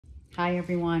Hi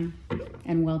everyone,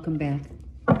 and welcome back.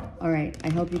 All right, I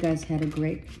hope you guys had a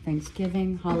great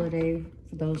Thanksgiving holiday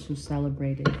for those who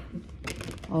celebrated.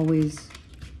 Always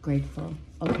grateful.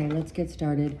 Okay, let's get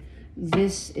started.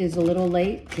 This is a little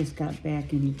late, just got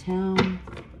back in town.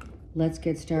 Let's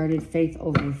get started. Faith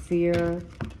over fear,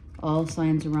 all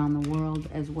signs around the world,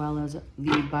 as well as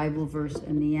the Bible verse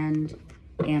in the end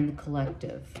and the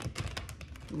collective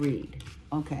read.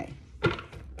 Okay.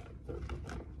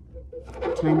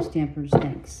 Time stampers,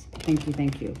 thanks.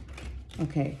 Thank you.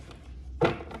 Okay.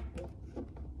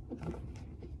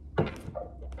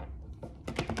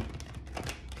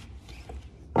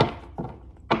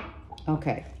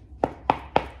 Okay.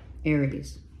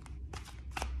 Aries.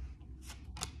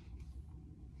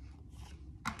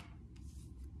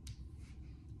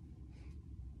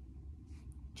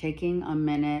 Taking a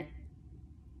minute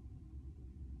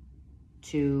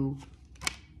to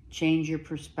change your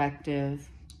perspective.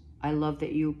 I love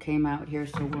that you came out here,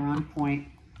 so we're on point.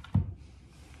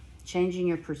 Changing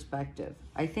your perspective.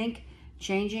 I think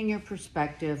changing your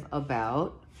perspective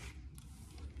about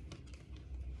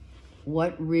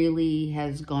what really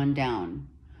has gone down,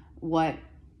 what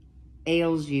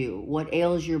ails you, what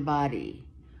ails your body,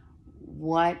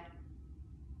 what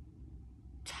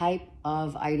type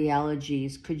of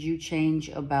ideologies could you change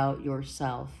about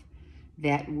yourself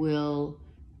that will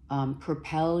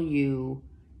propel you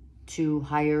to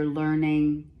higher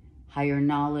learning, higher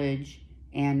knowledge,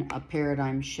 and a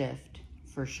paradigm shift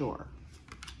for sure.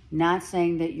 Not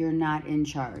saying that you're not in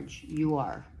charge, you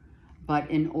are. But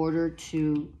in order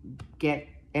to get,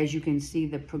 as you can see,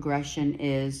 the progression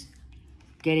is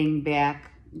getting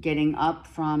back, getting up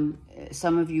from,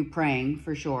 some of you praying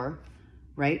for sure,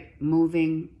 right?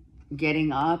 Moving,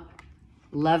 getting up,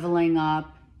 leveling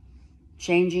up,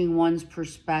 changing one's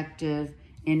perspective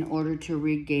in order to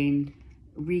regain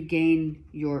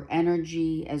your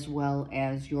energy as well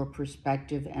as your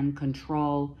perspective and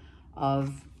control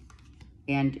of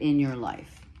and in your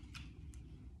life.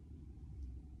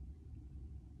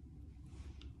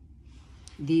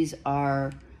 These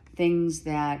are things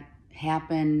that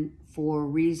happen for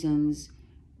reasons,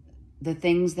 the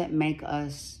things that make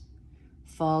us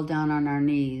fall down on our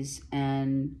knees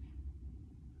and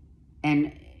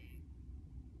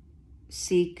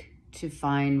seek to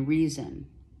find reason.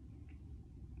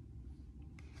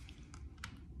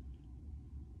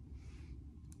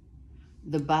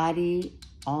 The body,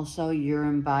 also your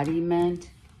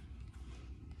embodiment.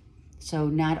 So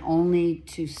not only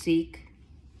to seek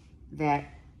that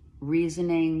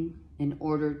reasoning in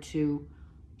order to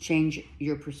change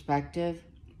your perspective,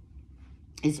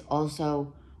 is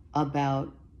also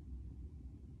about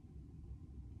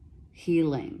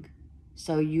healing.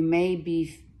 So you may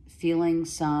be feeling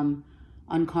some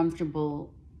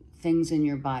uncomfortable things in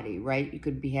your body, right? You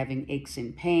could be having aches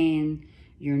and pain,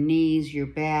 your knees, your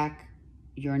back,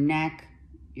 your neck,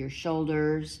 your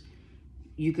shoulders.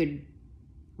 You could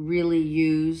really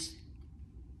use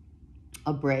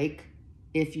a break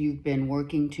if you've been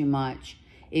working too much.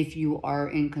 If you are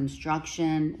in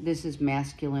construction, this is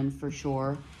masculine for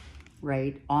sure,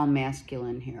 right? All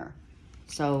masculine here.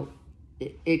 So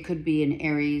it could be an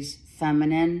Aries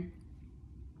feminine.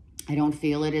 I don't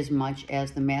feel it as much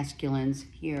as the masculines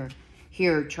here.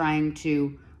 Here, trying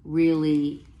to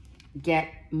really get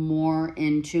more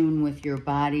in tune with your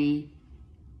body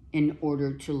in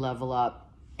order to level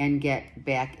up and get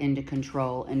back into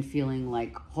control and feeling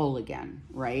like whole again,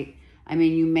 right? I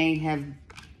mean, you may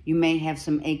have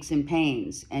some aches and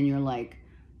pains and you're like,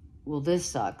 well, this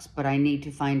sucks, but I need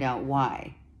to find out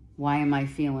why. Why am I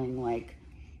feeling like,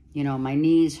 my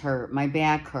knees hurt, my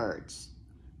back hurts?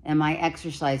 Am I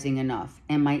exercising enough?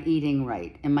 Am I eating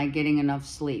right? Am I getting enough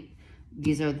sleep?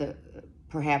 These are the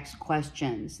perhaps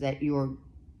questions that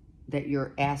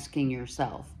you're asking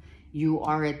yourself. You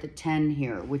are at the 10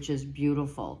 here, which is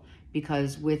beautiful,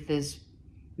 because with this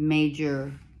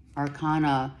major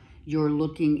arcana, you're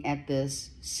looking at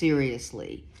this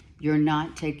seriously. You're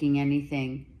not taking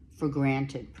anything for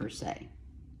granted per se.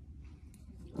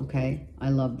 Okay, I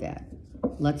love that.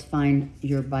 Let's find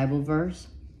your Bible verse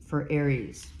for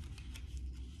Aries.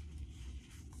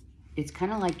 It's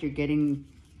kind of like you're getting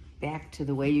back to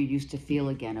the way you used to feel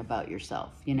again about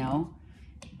yourself,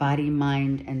 body,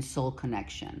 mind, and soul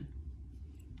connection.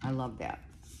 I love that.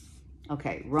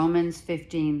 Okay, Romans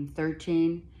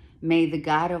 15:13. May the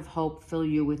God of hope fill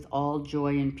you with all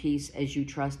joy and peace as you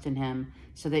trust in him,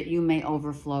 so that you may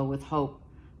overflow with hope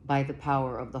by the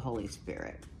power of the Holy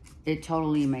Spirit. It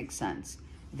totally makes sense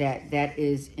that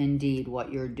is indeed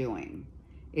what you're doing.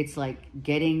 It's like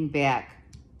getting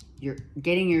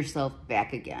yourself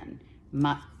back again.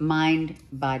 Mind,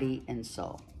 body, and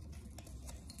soul.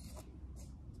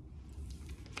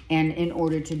 And in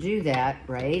order to do that,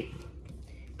 right,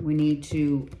 we need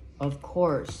to, of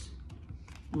course,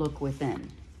 look within.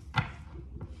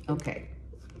 Okay.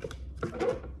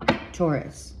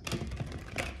 Taurus.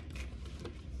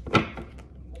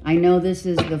 I know this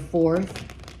is the 4th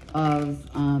of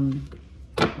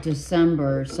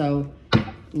December, so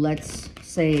let's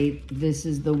say this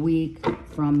is the week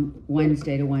from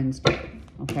Wednesday to Wednesday,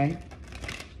 okay?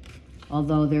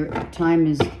 Although time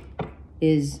is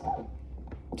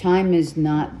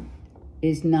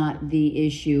not the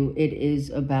issue. It is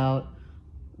about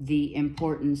the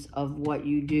importance of what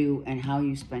you do and how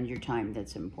you spend your time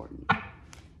that's important.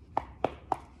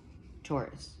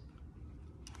 Taurus.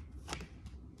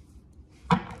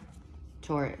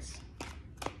 Taurus.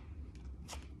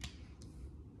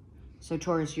 So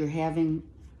Taurus, you're having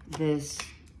this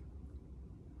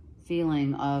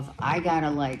feeling of, I gotta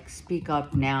like speak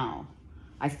up now.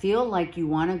 I feel like you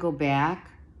want to go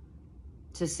back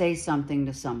to say something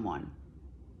to someone,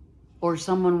 or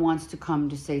someone wants to come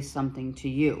to say something to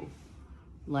you.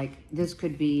 Like this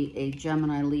could be a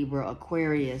Gemini, Libra,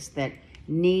 Aquarius that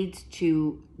needs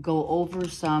to go over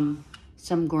some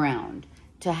ground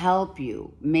to help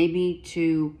you, maybe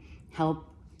to help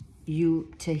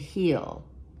you to heal.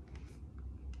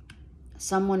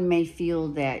 Someone may feel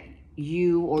that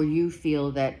you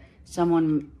feel that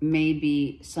someone may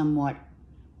be somewhat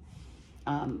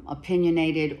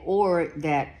opinionated, or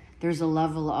that there's a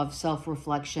level of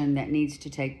self-reflection that needs to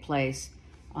take place,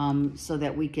 so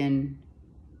that we can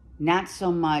not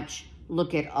so much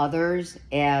look at others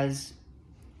as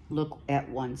look at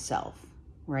oneself,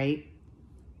 right?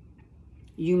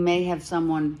 You may have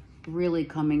someone really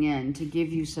coming in to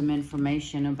give you some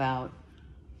information about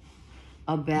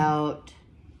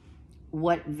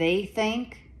what they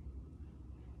think.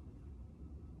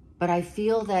 But I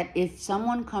feel that if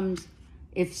someone comes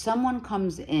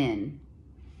in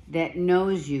that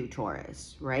knows you,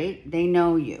 Taurus, right? They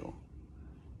know you.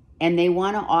 And they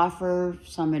want to offer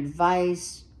some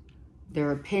advice,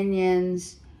 their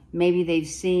opinions. Maybe they've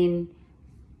seen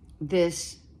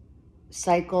this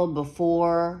cycle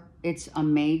before. It's a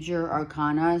major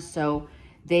arcana, so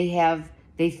they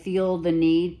feel the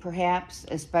need, perhaps,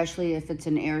 especially if it's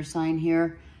an air sign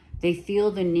here, they feel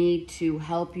the need to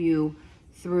help you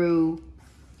through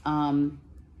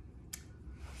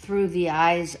the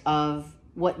eyes of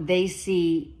what they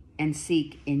see and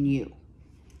seek in you.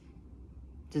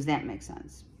 Does that make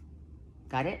sense?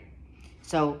 Got it?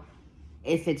 So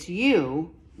if it's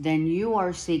you, then you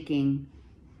are seeking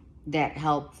that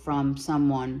help from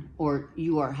someone, or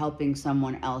you are helping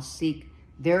someone else seek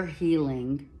their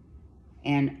healing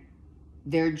and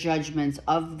their judgments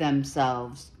of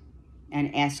themselves,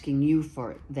 and asking you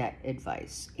for that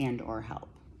advice and or help.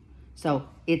 So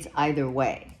it's either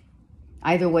way.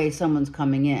 Either way, someone's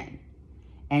coming in,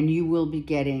 and you will be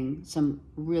getting some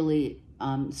really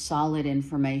solid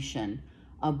information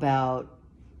about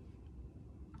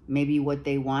maybe what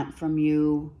they want from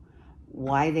you,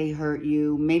 why they hurt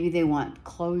you. Maybe they want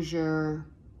closure.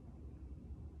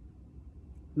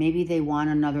 Maybe they want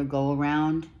another go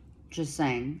around. Just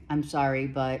saying, I'm sorry,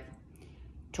 but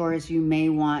Taurus, you may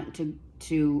want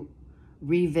to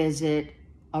revisit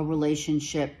a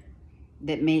relationship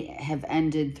that may have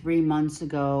ended 3 months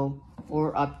ago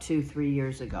or up to 3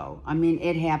 years ago. I mean,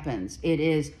 it happens. It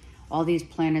is all these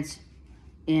planets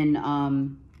in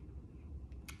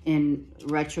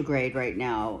retrograde right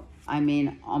now. I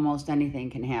mean, almost anything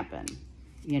can happen,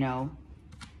 you know?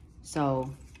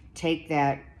 So take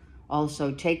that,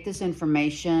 also take this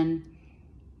information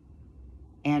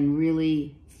and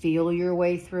really feel your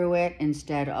way through it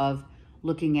instead of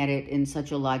looking at it in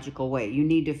such a logical way. You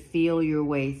need to feel your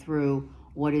way through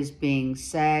what is being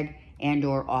said and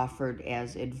or offered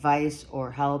as advice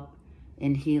or help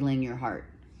in healing your heart.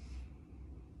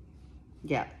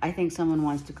 Yeah, I think someone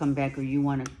wants to come back, or you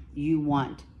want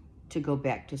to go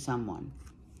back to someone.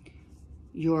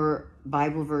 Your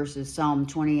Bible verse is Psalm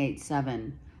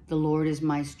 28:7. The Lord is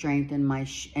my strength and my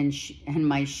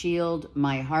shield.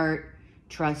 My heart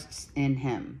trusts in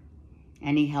him,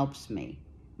 and he helps me.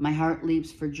 My heart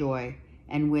leaps for joy,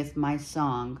 and with my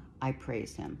song I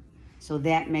praise him. So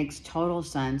that makes total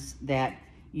sense that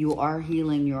you are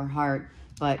healing your heart,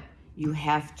 but you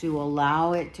have to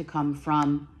allow it to come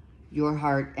from your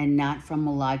heart and not from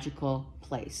a logical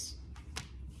place.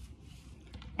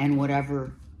 And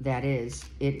whatever that is,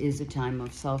 it is a time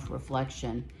of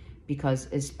self-reflection, because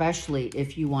especially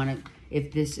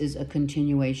if this is a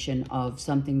continuation of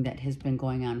something that has been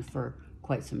going on for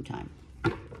quite some time.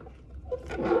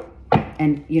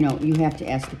 And, you know, you have to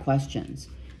ask the questions.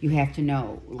 You have to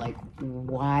know, like,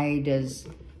 why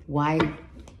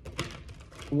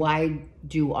why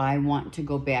do I want to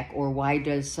go back, or why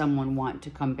does someone want to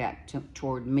come back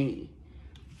toward me?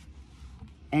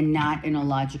 And not in a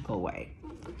logical way.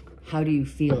 How do you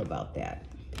feel about that?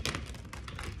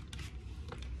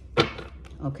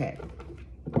 Okay.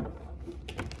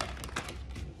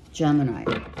 Gemini.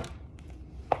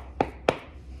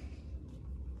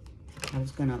 I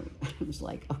was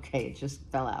like, okay, it just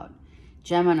fell out.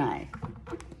 Gemini.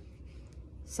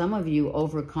 Some of you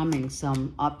overcoming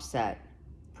some upset,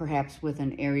 perhaps with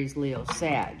an Aries, Leo,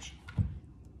 Sag.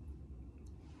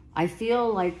 I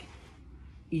feel like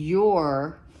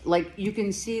you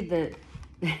can see that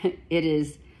it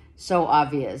is so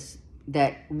obvious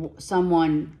that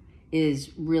someone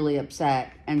is really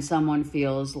upset and someone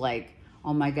feels like,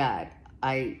 oh my God,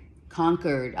 I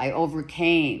conquered, I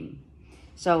overcame.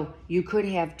 So you could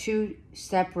have two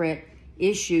separate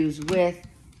issues with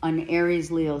an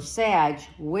Aries, Leo, Sag,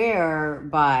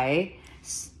 whereby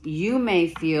you may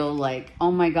feel like,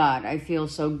 oh my God, I feel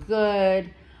so good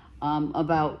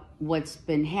about what's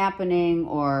been happening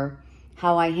or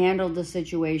how I handled the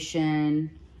situation,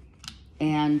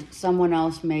 and someone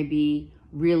else may be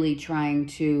really trying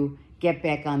to get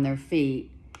back on their feet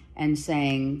and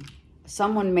saying,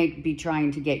 someone may be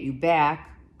trying to get you back,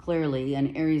 clearly,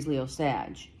 an Aries, Leo,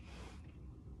 Sag.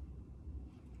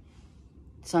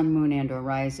 Sun, moon, and or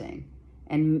rising.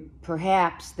 And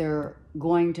perhaps they're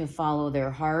going to follow their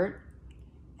heart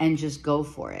and just go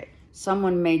for it.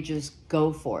 Someone may just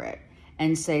go for it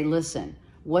and say, listen,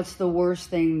 what's the worst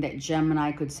thing that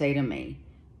Gemini could say to me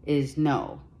is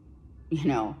no. You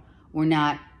know,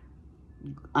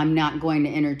 I'm not going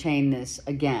to entertain this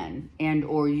again, and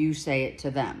or you say it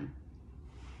to them.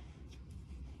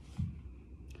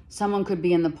 Someone could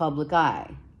be in the public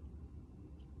eye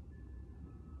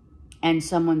and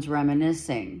someone's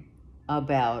reminiscing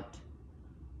about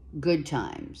good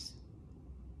times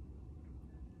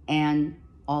and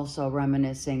also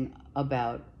reminiscing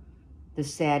about the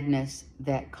sadness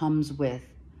that comes with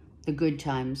the good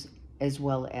times as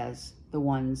well as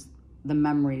the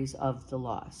memories of the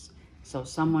loss. So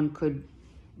someone could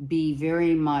be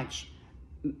very much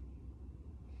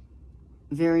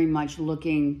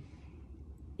looking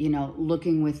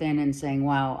within and saying,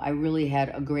 wow, I really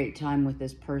had a great time with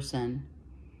this person.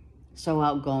 So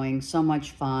outgoing, so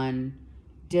much fun,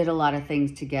 did a lot of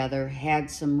things together,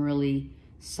 had some really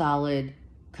solid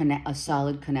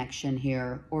connection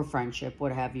here, or friendship,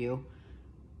 what have you,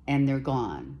 and they're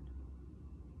gone.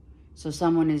 So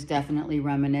someone is definitely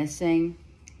reminiscing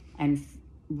and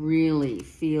really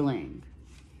feeling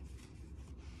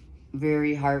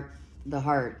the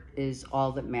heart is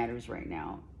all that matters right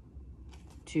now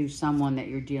to someone that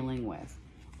you're dealing with,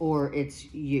 or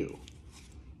it's you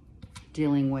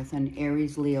dealing with an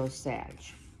Aries, Leo, Sag.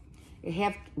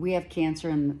 We have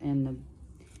Cancer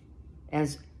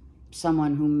as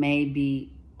someone who may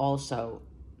be also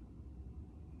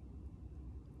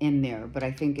in there, but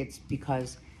I think it's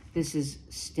because this is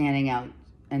standing out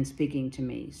and speaking to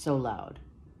me so loud.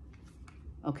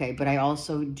 Okay, but I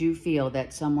also do feel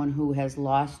that someone who has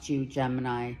lost you,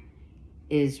 Gemini,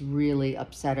 is really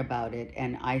upset about it,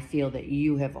 and I feel that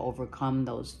you have overcome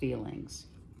those feelings.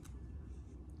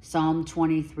 Psalm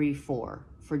 23:4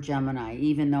 for Gemini.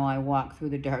 Even though I walk through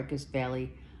the darkest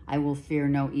valley, I will fear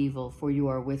no evil, for you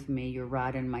are with me. Your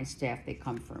rod and my staff, they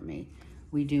comfort me.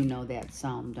 We do know that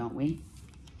psalm, don't we?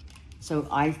 So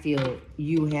I feel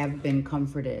you have been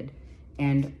comforted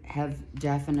and have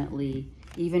definitely,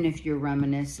 even if you're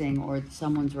reminiscing or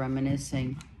someone's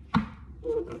reminiscing,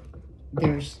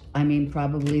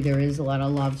 probably there is a lot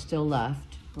of love still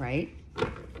left, right?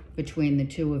 Between the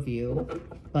two of you,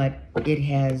 but it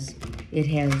has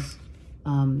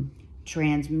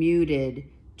transmuted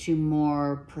to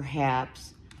more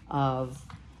perhaps of,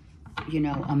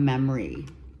 a memory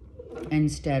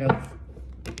instead of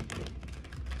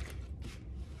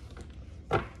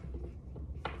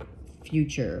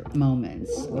future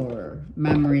moments or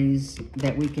memories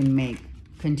that we can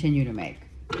continue to make.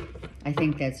 I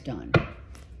think that's done.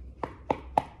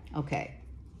 Okay.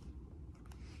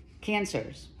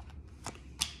 Cancers.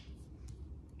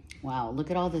 Wow, look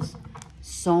at all this.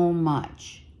 So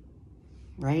much,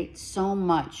 right? So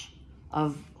much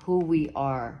of who we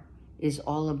are is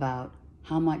all about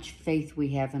how much faith we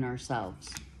have in ourselves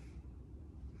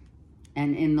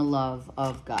and in the love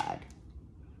of God.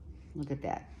 Look at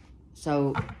that.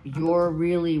 So you're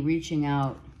really reaching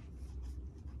out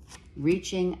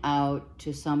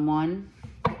to someone.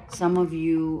 Some of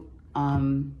you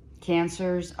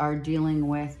Cancers are dealing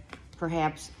with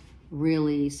perhaps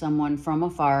really someone from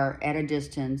afar at a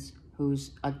distance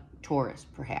who's a Taurus,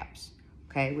 perhaps.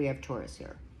 Okay, we have Taurus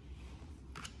here.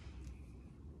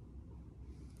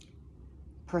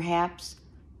 perhaps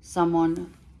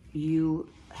someone you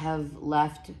have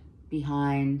left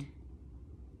behind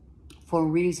for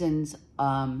reasons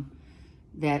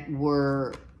that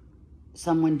were,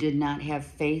 someone did not have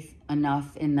faith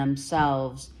enough in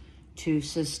themselves to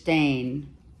sustain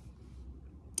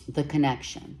the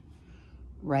connection,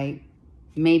 right?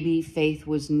 Maybe faith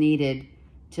was needed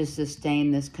to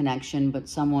sustain this connection, but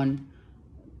someone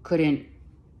couldn't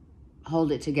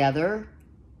hold it together.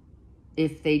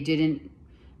 If they didn't,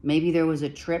 maybe there was a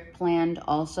trip planned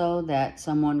also that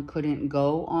someone couldn't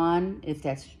go on, if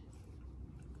that's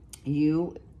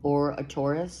you or a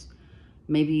Taurus.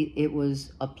 Maybe it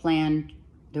was a planned,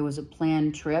 there was a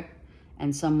planned trip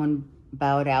and someone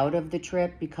bowed out of the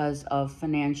trip because of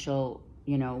financial,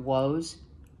 woes.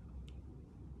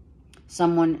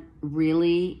 Someone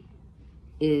really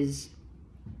is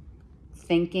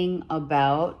thinking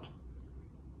about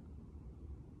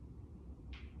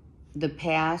the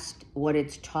past, what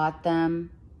it's taught them,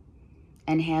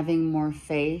 and having more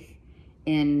faith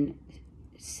in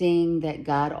seeing that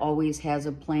God always has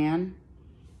a plan,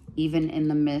 even in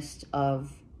the midst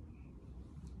of,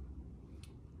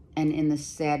 and in the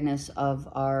sadness of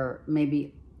our,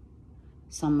 maybe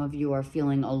some of you are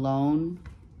feeling alone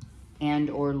and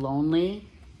or lonely.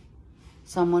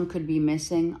 Someone could be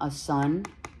missing a son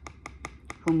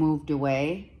who moved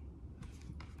away.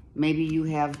 Maybe you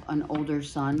have an older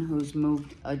son who's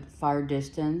moved a far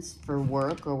distance for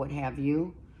work or what have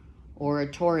you. Or a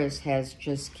Taurus has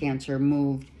just Cancer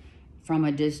moved from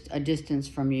a distance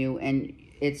from you, and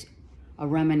it's a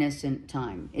reminiscent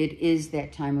time. It is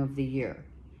that time of the year.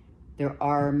 There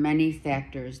are many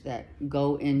factors that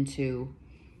go into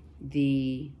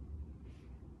the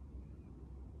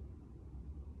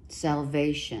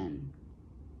salvation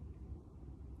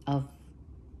of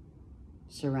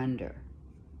surrender.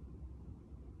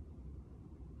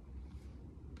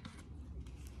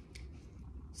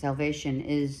 Salvation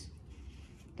is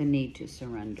the need to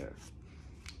surrender,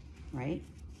 right?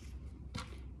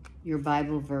 Your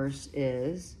Bible verse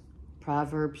is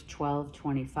Proverbs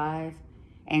 12:25.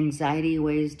 Anxiety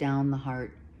weighs down the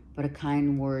heart, but a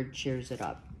kind word cheers it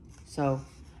up. So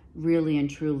really and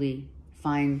truly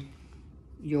find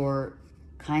your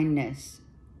kindness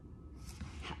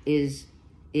is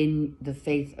in the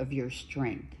faith of your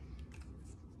strength.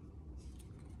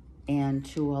 And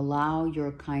to allow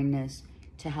your kindness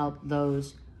to help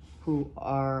those who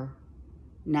are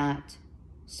not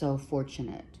so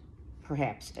fortunate,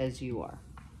 perhaps, as you are.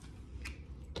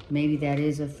 Maybe that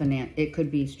is it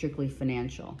could be strictly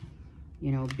financial.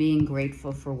 Being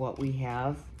grateful for what we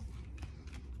have,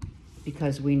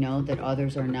 because we know that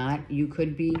others are not. You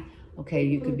could be,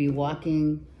 you could be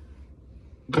walking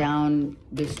down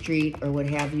the street or what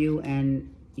have you,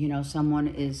 and, someone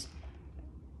is,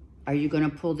 are you going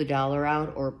to pull the dollar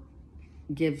out or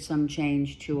give some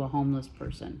change to a homeless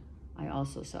person? I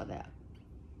also saw that.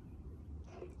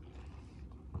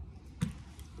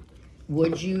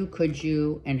 Would you, could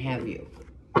you, and have you?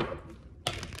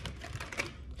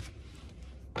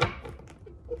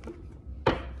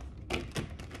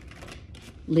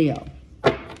 Leo.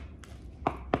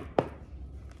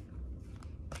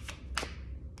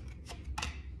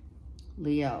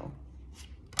 Leo.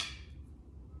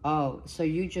 Oh, so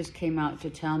you just came out to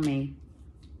tell me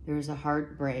there's a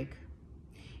heartbreak.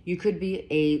 You could be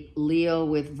a Leo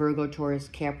with Virgo, Taurus,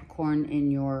 Capricorn in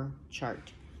your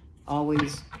chart.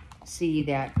 Always see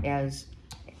that as,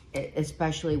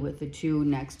 especially with the two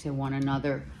next to one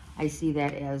another, I see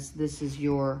that as this is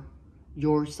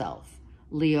yourself.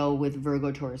 Leo with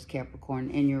Virgo, Taurus,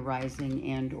 Capricorn in your rising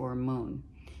and or moon.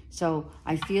 So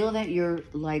I feel that you're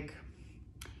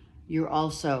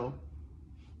also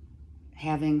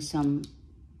having some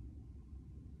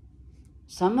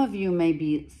of you may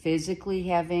be physically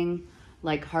having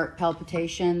like heart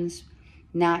palpitations,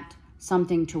 not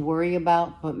something to worry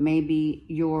about, but maybe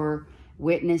you're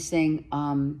witnessing,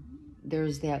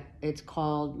 there's that, it's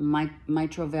called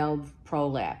mitral valve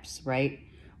prolapse, right?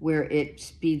 Where it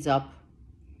speeds up.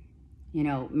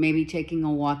 Maybe taking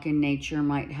a walk in nature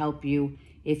might help you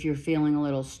if you're feeling a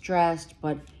little stressed,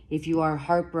 but if you are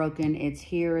heartbroken, it's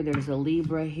here. There's a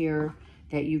Libra here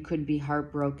that you could be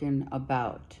heartbroken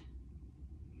about.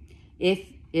 If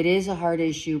it is a heart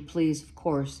issue, please, of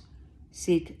course,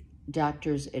 seek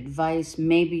doctor's advice.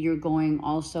 Maybe you're going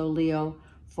also, Leo,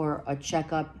 for a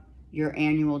checkup, your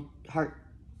annual heart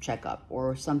checkup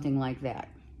or something like that.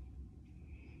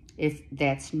 If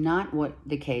that's not what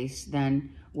the case,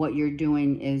 then what you're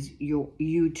doing is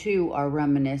you too are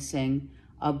reminiscing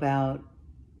about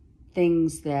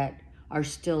things that are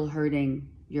still hurting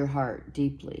your heart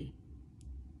deeply.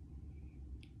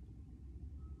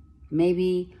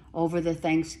 Maybe over the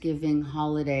Thanksgiving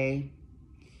holiday,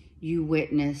 you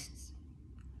witnessed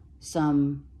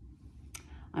some,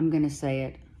 I'm going to say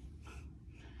it,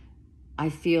 I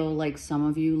feel like some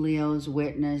of you Leos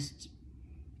witnessed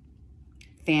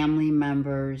family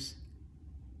members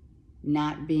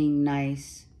not being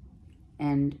nice,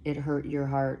 and it hurt your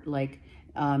heart. Like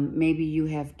maybe you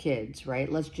have kids,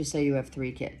 right? Let's just say you have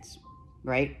 3 kids,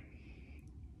 right?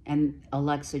 And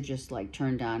Alexa just like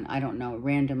turned on, I don't know,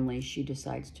 randomly she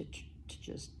decides to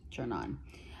just turn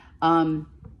on.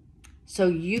 So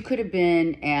you could have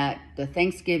been at the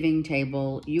Thanksgiving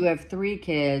table, you have 3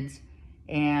 kids,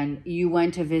 and you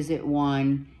went to visit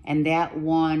one, and that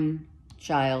one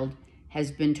child has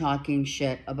been talking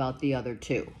shit about the other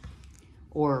 2,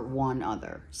 or one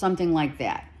other, something like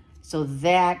that. So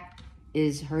that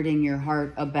is hurting your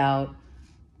heart about,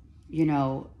 you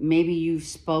know, maybe you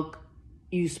spoke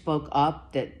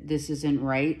up that this isn't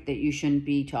right, that you shouldn't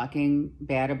be talking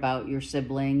bad about your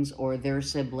siblings or their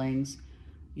siblings,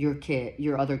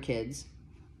 your other kids.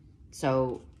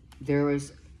 So there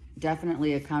was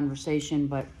definitely a conversation,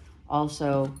 but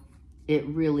also it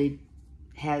really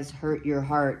has hurt your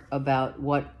heart about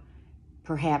what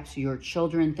perhaps your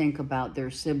children think about their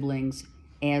siblings,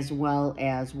 as well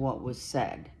as what was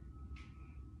said.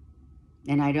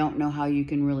 And I don't know how you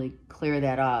can really clear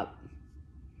that up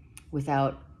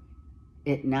without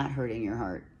it not hurting your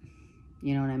heart.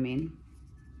 You know what I mean?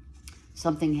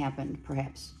 Something happened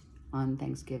perhaps on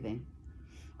Thanksgiving.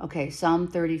 Okay, Psalm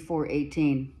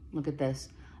 34:18. Look at this.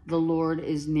 The Lord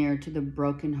is near to the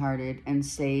brokenhearted and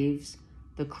saves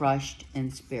the crushed in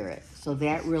spirit. So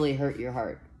that really hurt your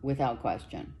heart, without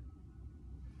question.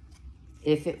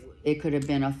 If it could have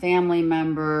been a family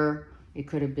member, it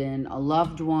could have been a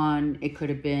loved one, it could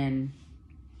have been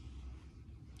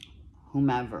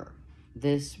whomever.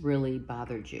 This really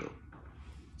bothered you.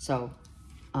 So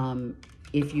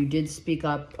if you did speak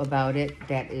up about it,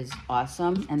 that is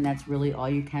awesome, and that's really all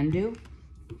you can do.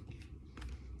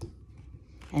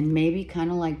 And maybe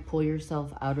kind of like pull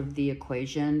yourself out of the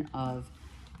equation of,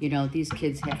 you know, these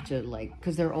kids have to, like,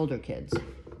 because they're older kids,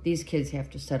 these kids have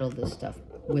to settle this stuff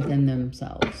within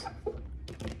themselves.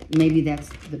 Maybe that's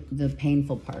the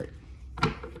painful part.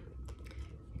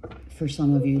 For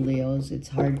some of you Leos, it's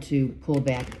hard to pull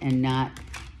back and not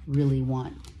really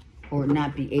want or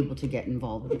not be able to get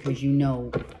involved, because you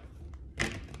know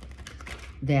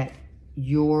that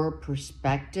your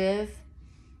perspective,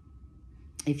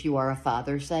 if you are a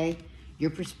father, say, your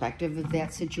perspective of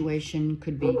that situation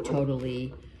could be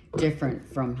totally different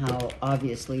from how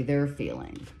obviously they're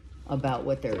feeling about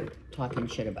what they're talking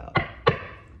shit about.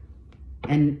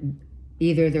 And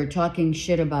either they're talking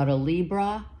shit about a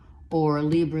Libra, or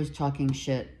Libra's talking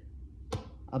shit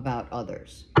about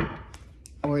others,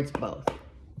 or it's both.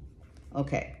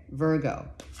 Okay, Virgo.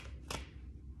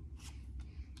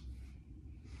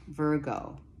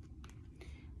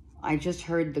 I just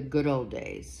heard the good old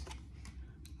days,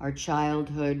 our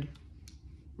childhood,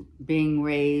 being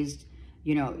raised,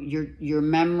 you know, your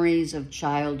memories of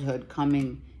childhood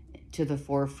coming to the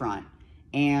forefront,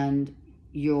 and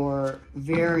you're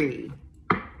very,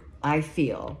 I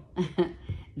feel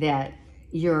that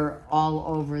you're all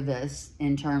over this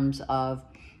in terms of,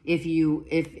 if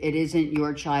it isn't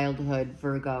your childhood,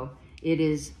 Virgo, it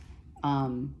is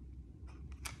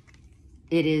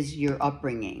your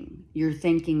upbringing. You're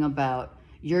thinking about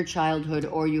your childhood,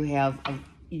 or you have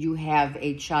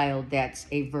a child that's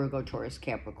a Virgo, Taurus,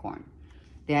 Capricorn,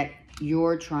 that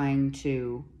you're trying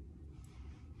to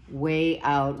weigh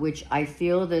out, which I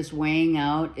feel this weighing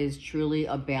out is truly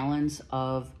a balance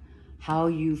of how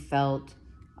you felt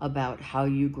about how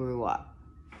you grew up.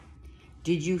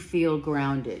 Did you feel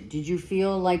grounded? Did you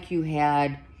feel like you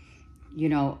had, you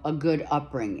know, a good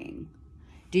upbringing?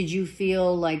 Did you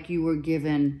feel like you were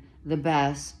given the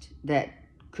best that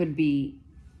could be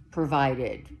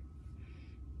provided?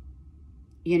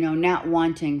 You know, not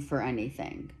wanting for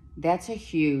anything. That's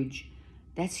huge,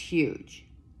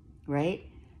 right?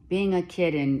 Being a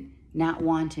kid and not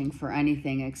wanting for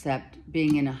anything except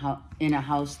being in a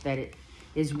house that it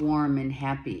is warm and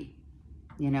happy,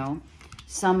 you know?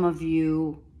 Some of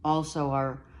you also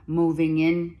are moving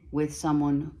in with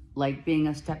someone, like being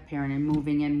a step parent and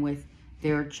moving in with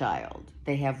their child.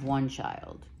 They have one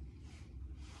child.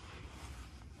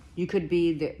 You could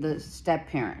be the step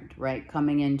parent, right?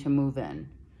 Coming in to move in.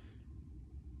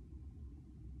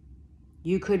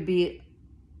 You could be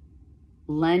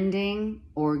lending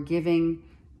or giving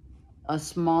a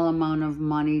small amount of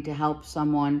money to help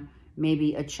someone,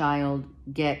 maybe a child,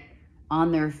 get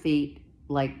on their feet,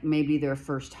 like maybe their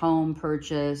first home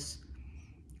purchase,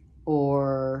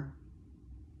 or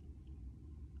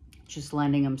just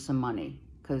lending them some money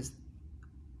because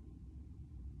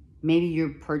maybe you're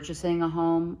purchasing a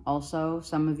home also.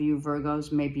 Some of you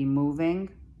Virgos may be moving,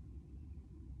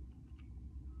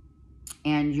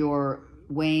 and you're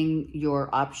weighing your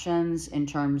options in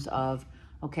terms of,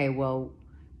 okay, well,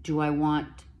 do I want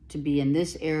to be in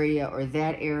this area or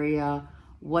that area?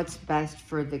 What's best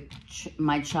for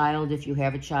my child, if you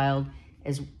have a child,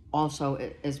 is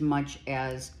also as much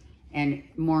as and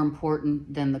more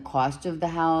important than the cost of the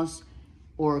house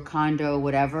or condo,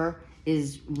 whatever,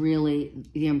 is really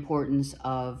the importance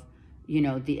of,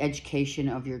 the education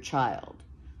of your child.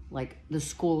 Like the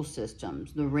school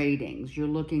systems, the ratings, you're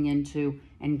looking into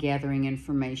and gathering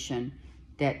information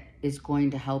that is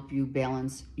going to help you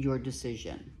balance your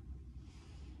decision.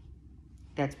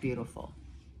 That's beautiful.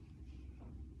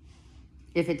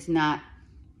 If it's not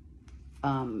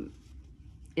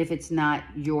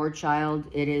your child,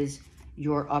 it is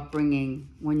your upbringing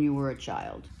when you were a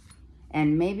child.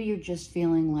 And maybe you're just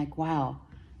feeling like, wow,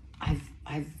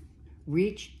 I've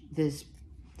reached this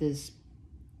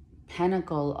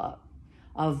pinnacle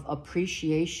of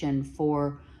appreciation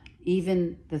for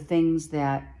even the things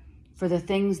that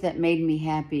made me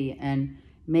happy, and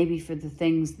maybe for the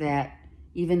things that,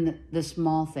 even the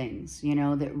small things,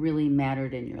 that really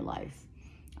mattered in your life.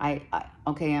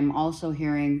 I'm also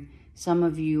hearing some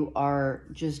of you are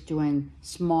just doing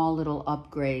small little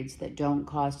upgrades that don't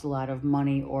cost a lot of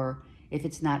money, or if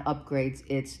it's not upgrades,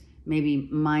 it's maybe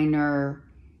minor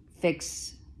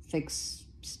fix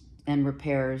and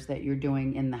repairs that you're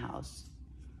doing in the house.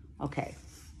 Okay.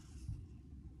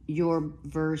 Your Bible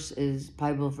verse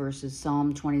is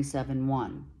Psalm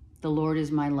 27:1. The Lord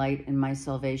is my light and my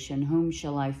salvation. Whom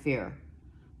shall I fear?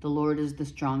 The Lord is the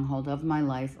stronghold of my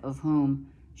life. Of whom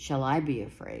shall I be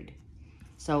afraid?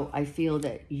 So I feel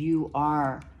that you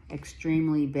are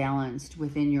extremely balanced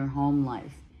within your home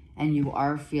life, and you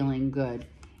are feeling good.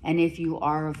 And if you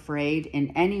are afraid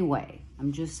in any way,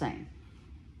 I'm just saying,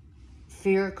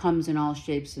 fear comes in all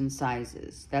shapes and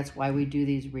sizes. That's why we do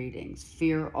these readings.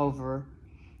 Fear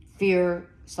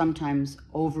sometimes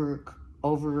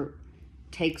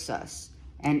overtakes us,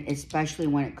 and especially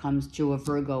when it comes to a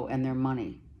Virgo and their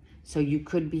money. So you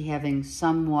could be having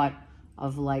somewhat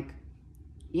of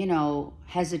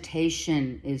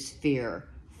hesitation is fear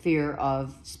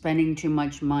of spending too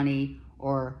much money,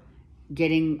 or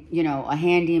getting, a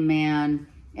handyman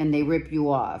and they rip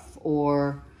you off,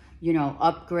 or,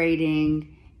 upgrading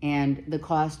and the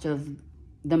cost of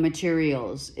the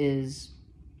materials is,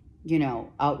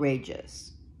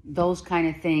 outrageous. Those kind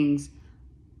of things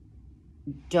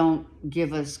don't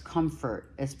give us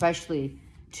comfort, especially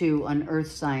to an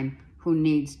earth sign who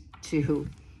needs to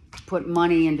put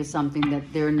money into something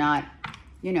that they're not,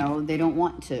 they don't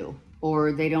want to,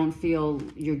 or they don't feel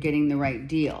you're getting the right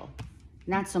deal.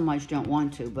 Not so much don't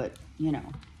want to, but,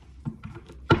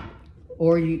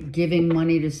 or you giving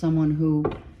money to someone who,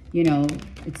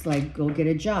 it's like, go get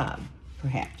a job,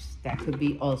 perhaps. That could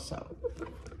be also.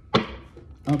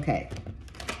 Okay.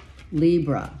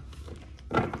 Libra.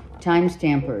 Time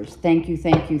stampers. Thank you,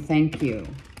 thank you, thank you.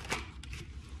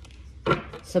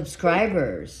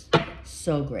 Subscribers.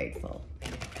 So grateful.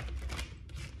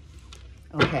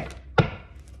 Okay.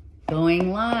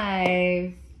 Going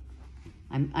live.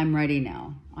 I'm ready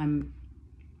now. I'm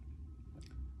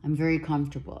very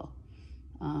comfortable.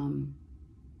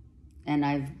 And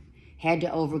I've had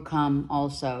to overcome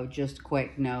also, just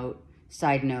quick note,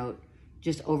 side note,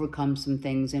 just overcome some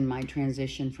things in my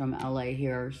transition from LA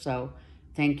here. So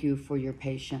thank you for your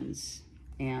patience,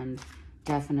 and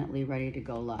definitely ready to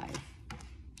go live.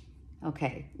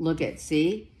 Okay,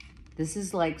 see, this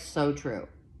is like so true.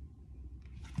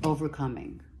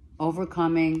 Overcoming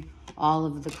all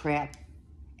of the crap,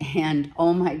 and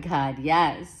oh my God,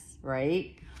 yes,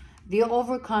 right? The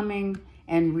overcoming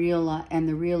and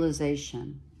the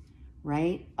realization,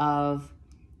 right, of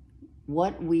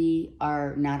what we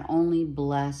are not only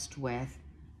blessed with,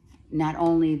 not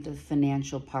only the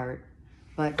financial part,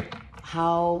 but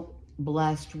how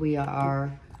blessed we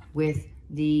are with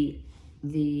the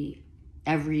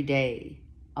everyday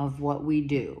of what we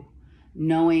do,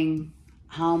 knowing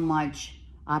how much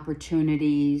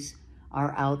opportunities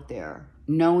are out there,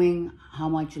 knowing how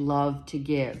much love to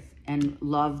give, and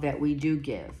love that we do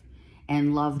give,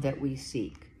 and love that we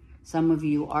seek. Some of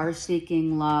you are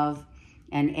seeking love,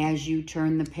 and as you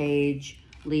turn the page,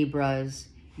 Libras,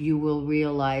 you will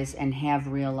realize and have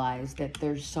realized that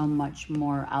there's so much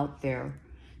more out there.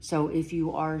 So if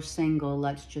you are single,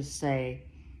 let's just say,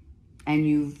 and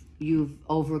you've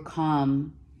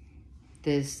overcome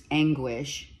this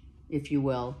anguish, if you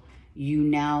will, you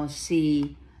now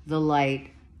see the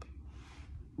light,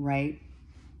 right?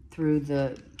 through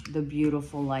the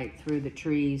beautiful light, through the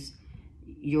trees.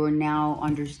 You're now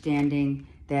understanding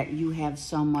that you have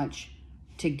so much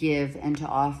to give and to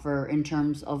offer in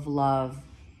terms of love,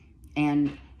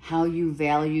 and how you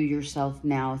value yourself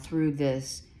now through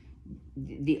this,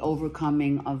 the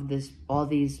overcoming of this, all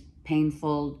these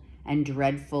painful and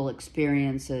dreadful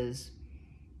experiences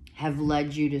have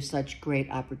led you to such great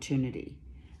opportunity,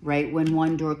 right? When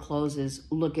one door closes,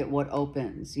 look at what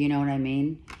opens, you know what I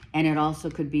mean? And it also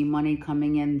could be money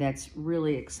coming in that's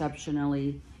really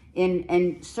exceptionally,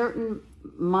 and certain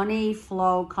money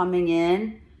flow coming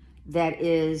in that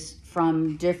is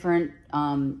from different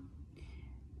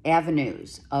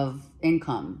avenues of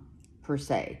income, per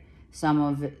se. Some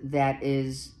of that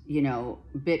is, you know,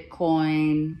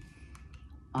 Bitcoin,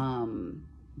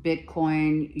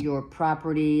 your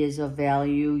property is of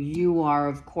value. You are,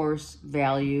 of course,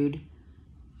 valued,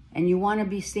 and you want to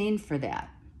be seen for that.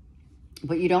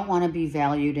 But you don't want to be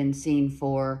valued and seen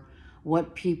for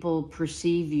what people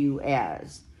perceive you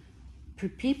as.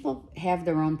 People have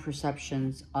their own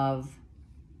perceptions of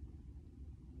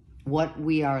what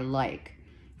we are like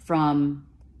from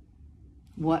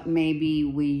what maybe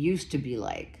we used to be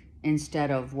like,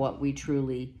 instead of what we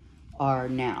truly are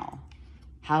now.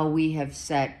 How we have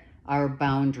set our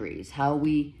boundaries, how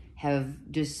we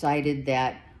have decided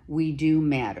that we do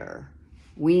matter.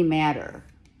 We matter.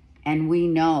 And we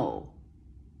know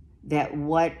that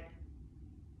what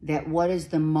is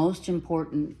the most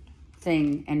important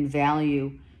thing and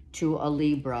value to a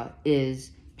Libra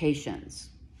is patience.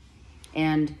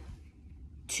 And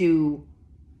to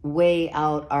weigh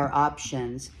out our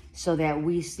options so that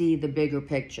we see the bigger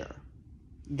picture.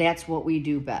 That's what we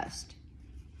do best.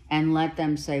 And let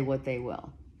them say what they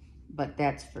will. But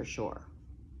that's for sure.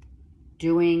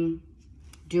 Doing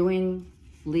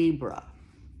Libra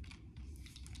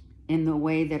in the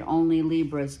way that only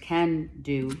Libras can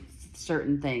do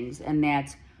certain things, and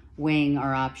that's weighing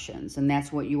our options. And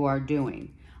that's what you are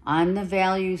doing on the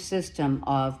value system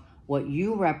of what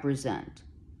you represent,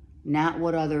 not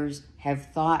what others have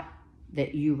thought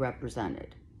that you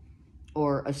represented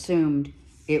or assumed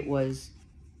it was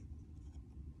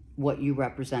what you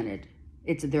represented.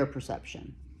 It's their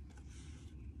perception.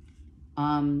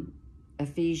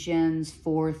 Ephesians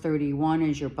 4:31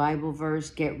 is your Bible verse.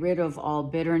 Get rid of all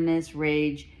bitterness,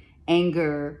 rage,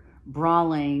 anger,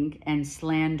 brawling, and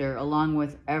slander, along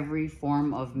with every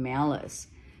form of malice.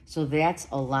 So that's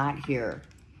a lot here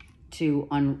to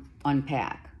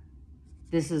unpack.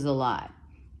 This is a lot.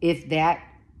 If that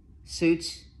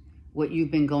suits what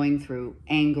you've been going through,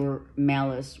 anger,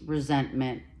 malice,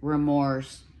 resentment,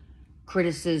 remorse,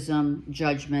 criticism,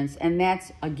 judgments, and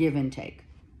that's a give and take.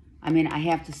 I mean, I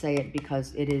have to say it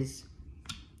because it is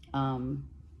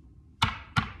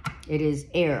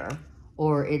air,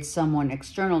 or it's someone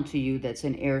external to you that's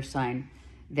an air sign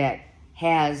that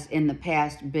has in the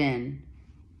past been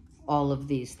all of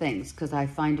these things, because I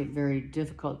find it very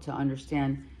difficult to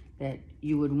understand that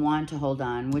you would want to hold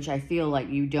on, which I feel like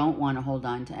you don't want to hold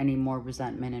on to any more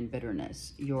resentment and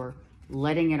bitterness. You're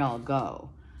letting it all go.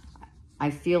 I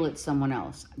feel it's someone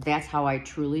else. That's how I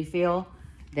truly feel,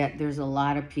 that there's a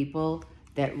lot of people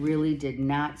that really did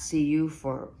not see you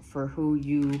for who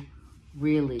you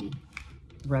really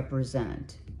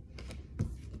represent.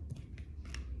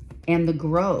 And the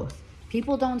growth.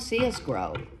 People don't see us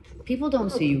grow. People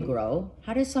don't see you grow.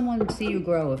 How does someone see you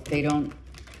grow if they don't,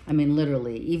 I mean,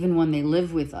 literally, even when they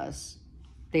live with us,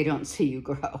 they don't see you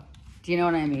grow. Do you know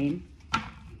what I mean?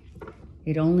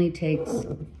 It only takes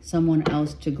someone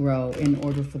else to grow in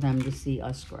order for them to see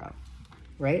us grow,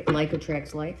 right? Like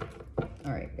attracts like.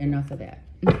 All right, enough of that.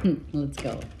 Let's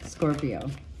go. Scorpio.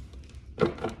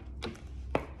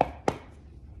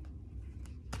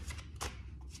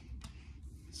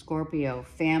 Scorpio,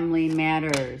 family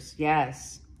matters.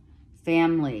 Yes,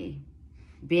 family.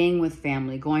 Being with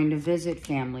family, going to visit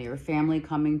family, or family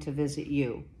coming to visit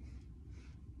you.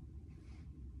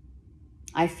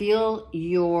 I feel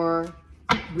you're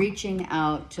reaching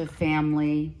out to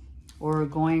family or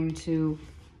going to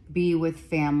be with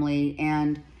family,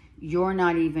 and you're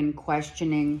not even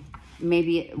questioning.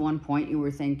 Maybe at one point you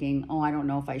were thinking, oh, I don't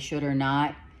know if I should or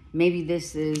not. Maybe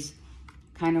this is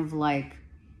kind of like,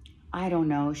 I don't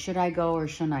know, should I go or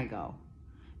shouldn't I go?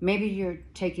 Maybe you're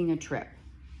taking a trip.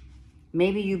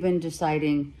 Maybe you've been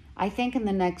deciding, I think in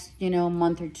the next,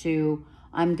 month or two,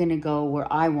 I'm going to go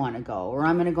where I want to go, or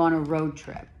I'm going to go on a road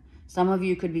trip. Some of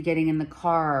you could be getting in the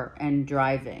car and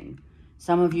driving.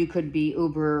 Some of you could be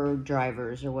Uber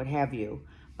drivers or what have you.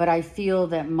 But I feel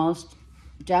that most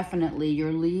definitely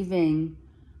you're leaving,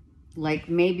 like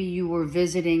maybe you were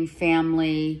visiting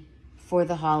family for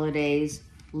the holidays,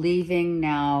 leaving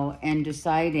now and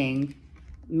deciding,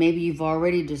 maybe you've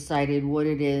already decided what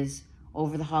it is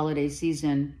over the holiday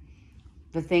season,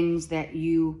 the things that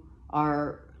you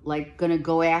are like going to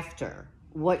go after,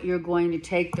 what you're going to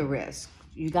take the risk.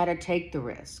 You got to take the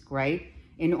risk, right?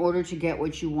 In order to get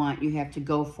what you want, you have to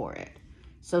go for it.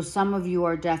 So some of you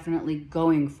are definitely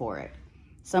going for it.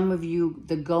 Some of you,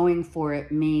 the going for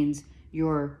it means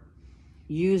you're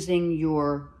using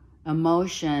your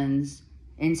emotions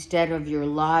instead of your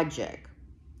logic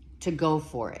to go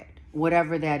for it,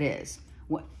 whatever that is.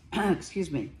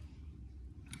 Excuse me.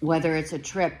 Whether it's a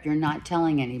trip you're not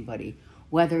telling anybody,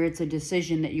 whether it's a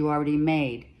decision that you already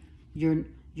made, you're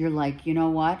like, you know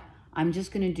what? I'm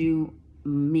just going to do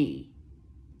me.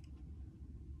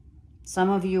 Some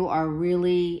of you are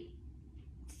really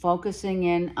focusing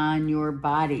in on your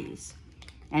bodies.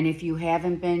 And if you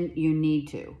haven't been, you need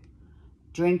to.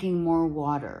 Drinking more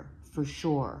water, for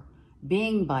sure.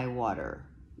 Being by water,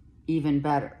 even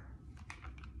better.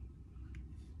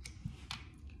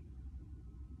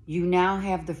 You now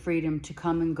have the freedom to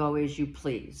come and go as you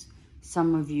please.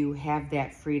 Some of you have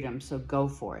that freedom, so go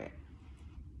for it.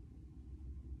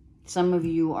 Some of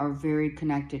you are very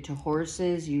connected to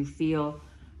horses, you feel,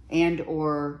 and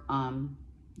or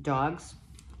dogs.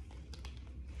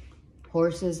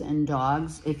 Horses and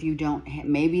dogs, if you don't,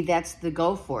 maybe that's the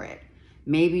go for it.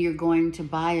 Maybe you're going to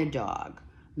buy a dog.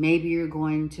 Maybe you're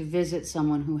going to visit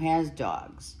someone who has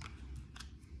dogs.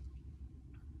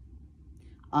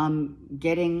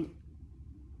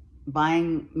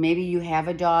 Buying, maybe you have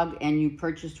a dog and you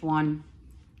purchased one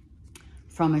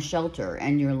from a shelter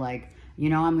and you're like, you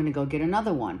know, I'm going to go get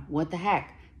another one. What the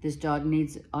heck? This dog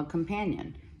needs a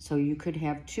companion. So you could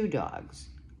have 2 dogs,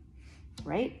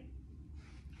 right?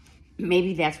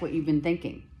 Maybe that's what you've been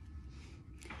thinking.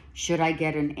 Should I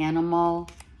get an animal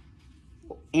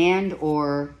and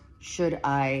or should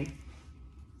I,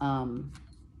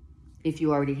 if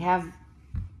you already have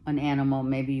an animal,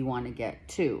 maybe you want to get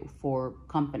 2 for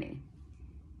company.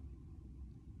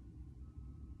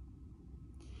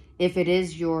 If it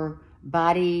is your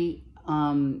body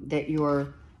that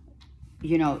you're,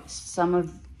 you know, some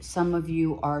of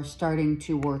you are starting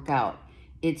to work out.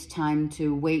 It's time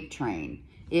to weight train.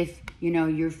 If, you know,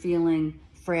 you're feeling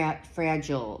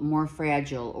fragile, more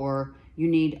fragile, or you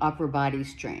need upper body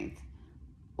strength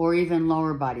or even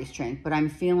lower body strength, but I'm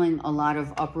feeling a lot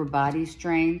of upper body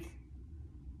strength.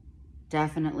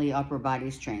 Definitely upper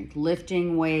body strength,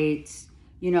 lifting weights,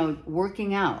 you know,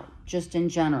 working out just in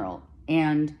general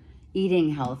and eating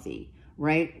healthy,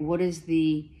 right? What is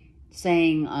the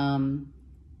saying?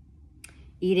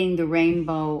 Eating the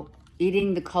rainbow,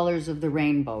 eating the colors of the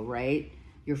rainbow, right?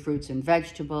 Your fruits and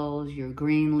vegetables, your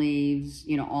green leaves,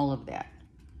 you know, all of that.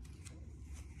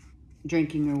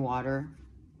 Drinking your water,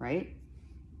 right?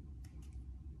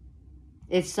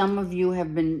 If some of you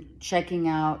have been checking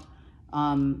out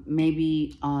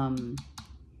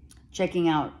checking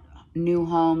out new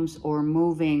homes or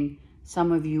moving,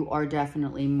 some of you are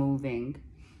definitely moving,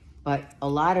 but a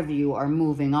lot of you are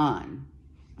moving on.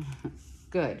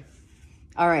 Good.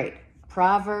 All right.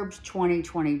 Proverbs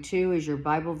 20:22 is your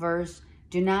Bible verse.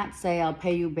 Do not say, I'll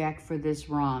pay you back for this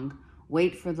wrong.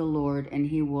 Wait for the Lord and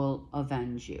he will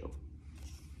avenge you.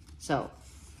 So,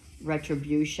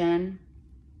 retribution.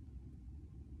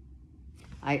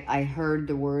 I heard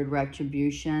the word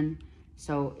retribution.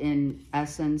 So in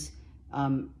essence,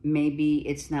 maybe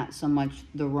it's not so much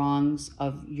the wrongs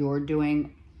of your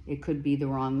doing. It could be the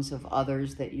wrongs of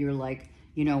others that you're like,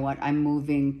 you know what, I'm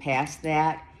moving past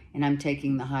that and I'm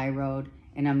taking the high road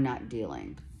and I'm not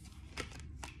dealing.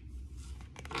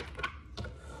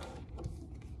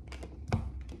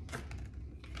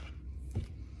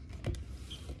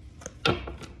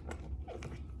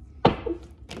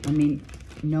 I mean,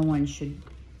 no one should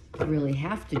really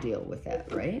have to deal with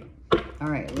that, right? All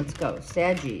right, let's go.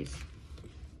 Saggies.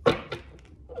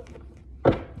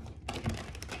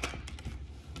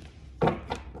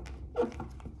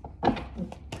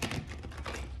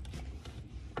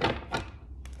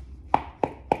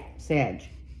 Sag.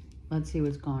 Let's see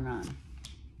what's going on.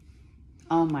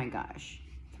 Oh my gosh.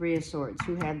 3 of Swords.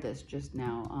 Who had this just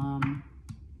now?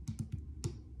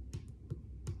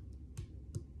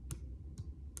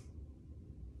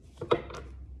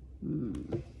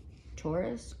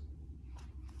 Taurus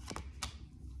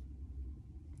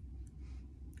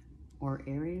or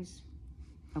Aries.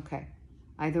 Okay.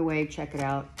 Either way, check it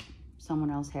out. Someone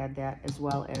else had that, as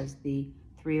well as the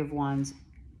 3 of Wands,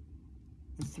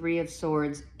 the 3 of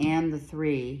Swords, and the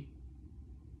 3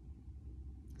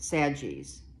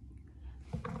 Saggies.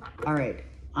 All right.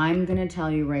 I'm going to tell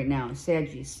you right now,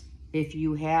 Saggies, if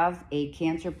you have a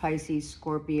Cancer, Pisces,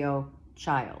 Scorpio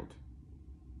child,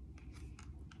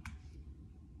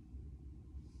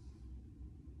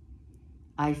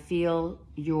 I feel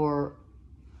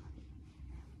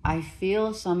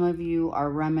some of you are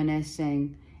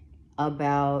reminiscing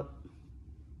about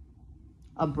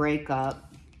a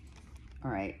breakup. All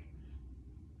right.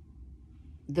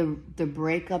 The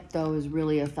breakup, though, is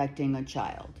really affecting a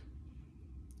child.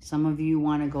 Some of you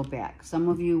want to go back. Some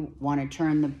of you want to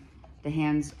turn the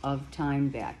hands of time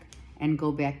back and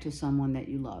go back to someone that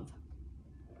you love.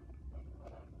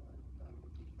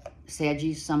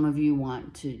 Saggies, some of you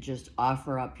want to just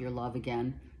offer up your love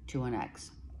again to an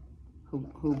ex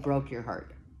who broke your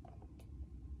heart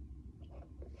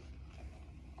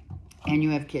and you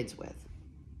have kids with.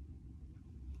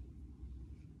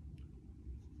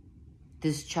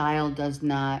 This child does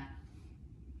not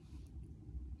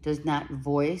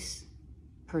voice,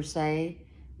 per se,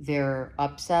 their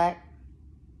upset,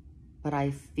 but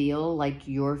I feel like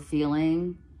you're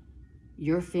feeling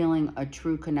a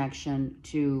true connection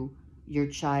to your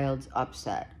child's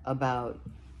upset about,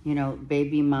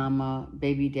 baby mama,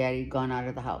 baby daddy gone out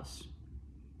of the house.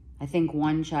 I think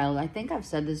one child, I think I've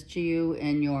said this to you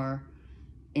in your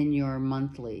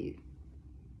monthly,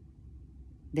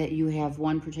 that you have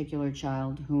one particular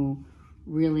child who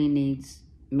really needs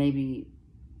maybe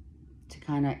to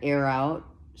kind of air out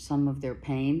some of their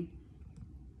pain.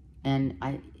 And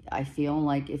I feel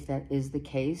like if that is the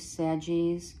case,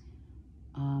 Saggies,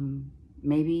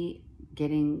 maybe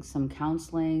getting some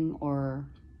counseling, or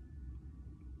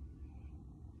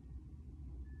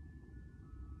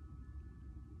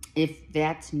if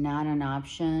that's not an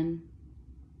option,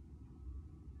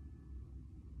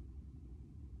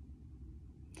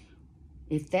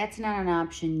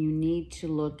 you need to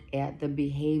look at the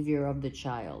behavior of the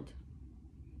child.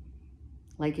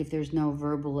 Like if there's no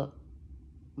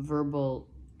verbal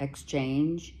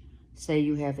exchange, say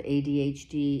you have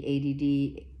ADHD,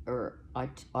 ADD, or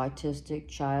autistic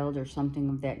child or something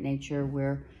of that nature,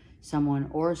 where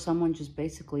someone just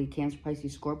basically Cancer,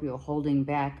 Pisces, Scorpio, holding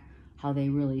back how they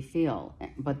really feel,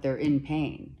 but they're in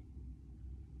pain.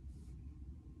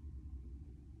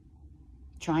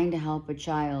 Trying to help a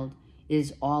child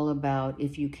is all about,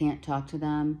 if you can't talk to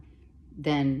them,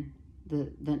 then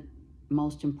the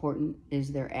most important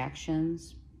is their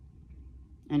actions,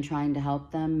 and trying to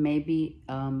help them. Maybe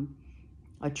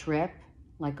a trip,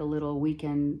 like a little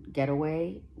weekend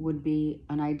getaway, would be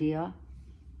an idea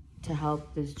to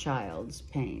help this child's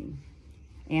pain.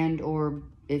 And or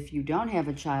if you don't have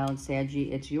a child,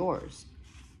 Saggy, it's yours.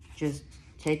 Just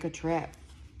take a trip,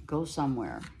 go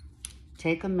somewhere,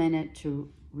 take a minute to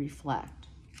reflect.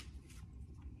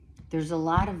 There's a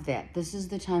lot of that. This is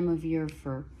the time of year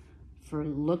for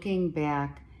looking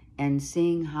back and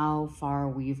seeing how far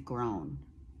we've grown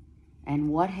and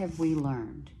what have we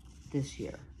learned this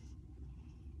year.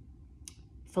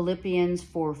 Philippians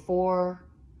 4:4,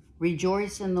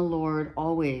 rejoice in the Lord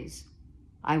always.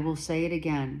 I will say it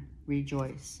again,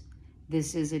 rejoice.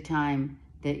 This is a time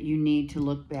that you need to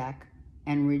look back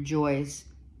and rejoice,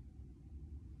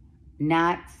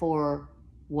 not for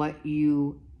what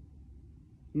you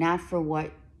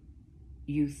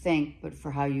think, but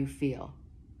for how you feel.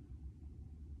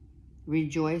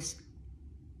 Rejoice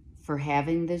for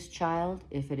having this child,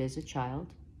 if it is a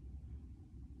child,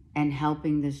 and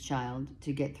helping this child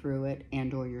to get through it,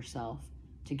 and or yourself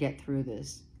to get through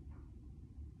this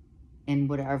in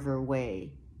whatever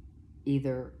way,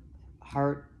 either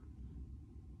heart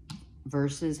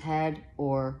versus head,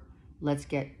 or let's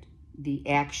get the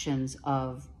actions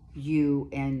of you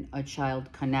and a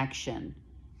child connection.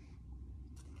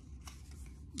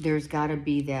 There's got to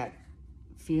be that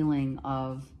feeling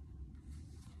of,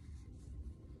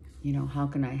 how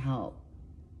can I help?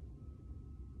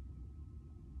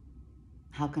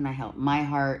 How can I help my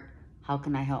heart? How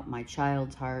can I help my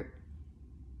child's heart?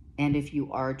 And if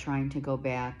you are trying to go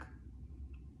back,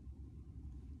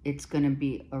 it's going to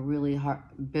be a really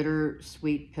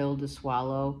bittersweet pill to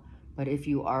swallow. But if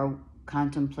you are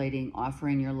contemplating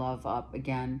offering your love up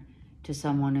again to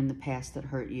someone in the past that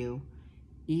hurt you,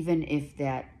 even if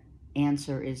that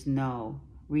answer is no,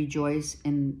 rejoice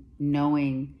in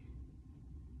knowing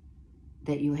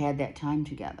that you had that time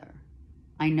together.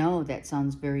 I know that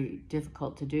sounds very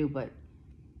difficult to do, but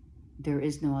there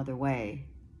is no other way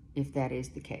if that is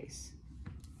the case.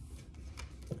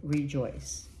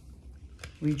 Rejoice.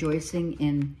 Rejoicing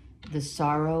in the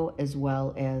sorrow as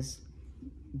well as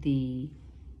the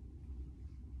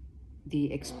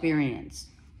experience.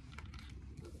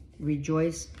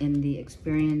 Rejoice in the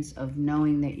experience of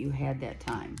knowing that you had that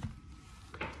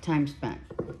time spent.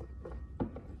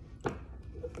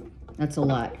 That's a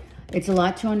lot. It's a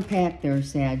lot to unpack there,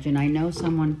 Sag. And I know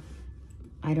someone,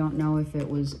 I don't know if it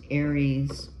was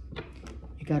Aries.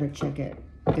 You got to check it.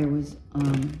 There was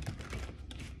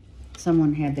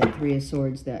Someone had that Three of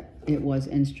Swords that it was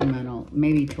instrumental.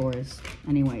 Maybe Taurus.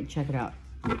 Anyway, check it out.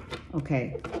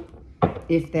 Okay.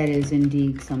 If that is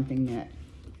indeed something that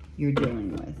you're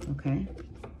dealing with, okay?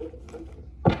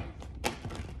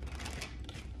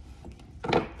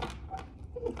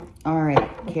 All right,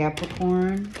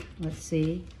 Capricorn. Let's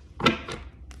see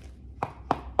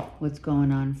what's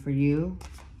going on for you.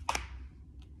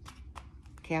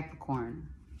 Capricorn.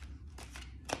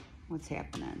 What's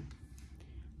happening?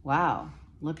 Wow,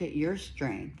 look at your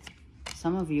strength.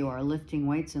 Some of you are lifting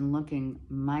weights and looking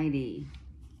mighty.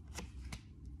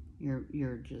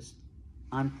 You're just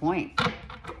on point.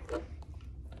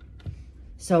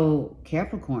 So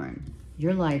Capricorn,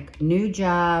 you're like new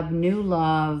job, new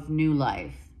love, new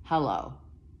life. Hello,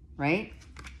 right?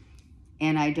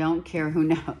 And I don't care who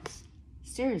knows.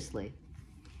 Seriously.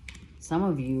 Some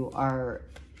of you are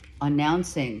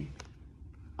announcing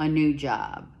a new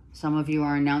job. Some of you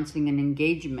are announcing an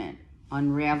engagement,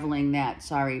 unraveling that.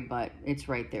 Sorry, but it's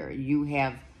right there. You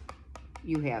have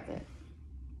it.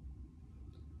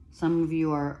 Some of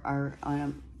you are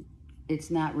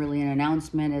it's not really an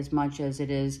announcement as much as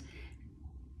it is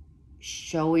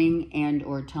showing and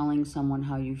or telling someone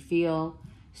how you feel,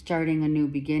 starting a new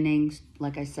beginning.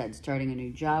 Like I said, starting a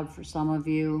new job for some of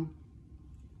you.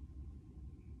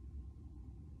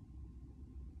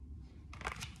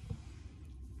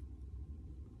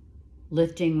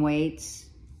 Lifting weights.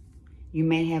 You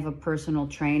may have a personal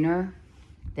trainer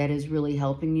that is really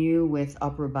helping you with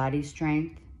upper body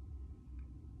strength.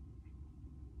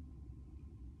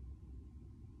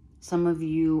 Some of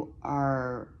you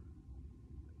are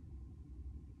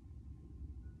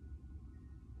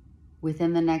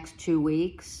within the next 2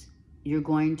 weeks, you're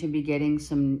going to be getting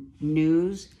some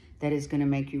news that is going to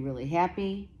make you really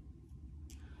happy.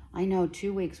 I know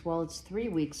 2 weeks, well, it's 3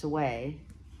 weeks away.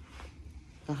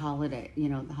 The holiday, you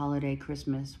know, the holiday,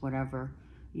 Christmas, whatever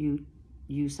you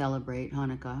celebrate,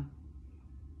 Hanukkah.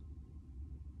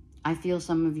 I feel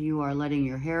some of you are letting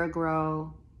your hair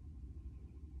grow.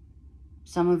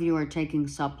 Some of you are taking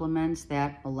supplements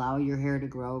that allow your hair to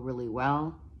grow really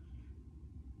well.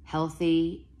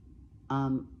 Healthy,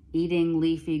 eating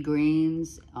leafy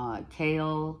greens,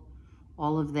 kale,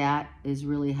 all of that is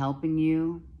really helping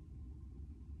you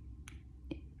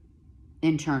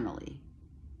internally.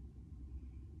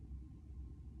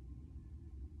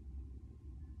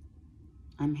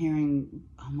 I'm hearing,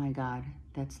 oh my God,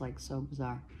 that's like so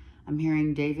bizarre. I'm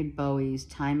hearing David Bowie's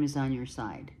Time Is On Your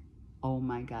Side. Oh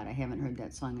my God, I haven't heard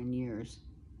that song in years.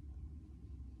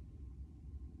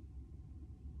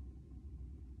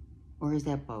 Or is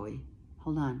that Bowie?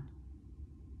 Hold on.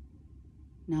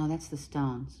 No, that's the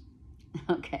Stones.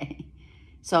 Okay.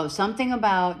 So something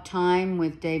about time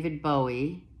with David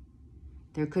Bowie.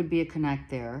 There could be a connect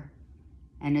there.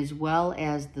 And as well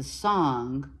as the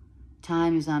song,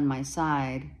 Time Is On My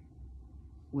Side,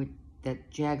 that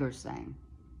Jagger sang.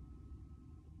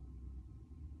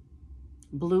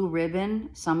 Blue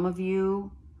ribbon. Some of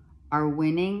you are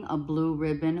winning a blue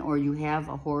ribbon, or you have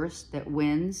a horse that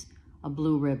wins a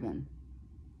blue ribbon.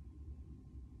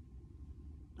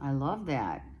 I love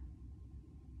that.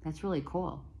 That's really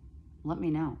cool. Let me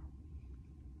know.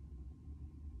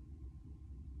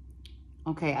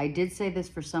 Okay, I did say this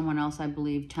for someone else, I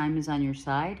believe. Time is on your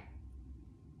side.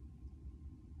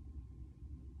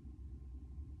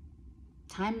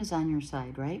 Time is on your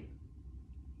side, right?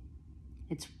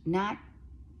 It's not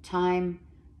time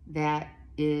that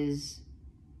is...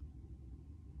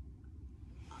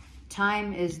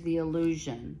 Time is the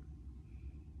illusion.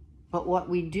 But what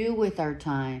we do with our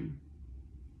time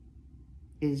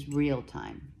is real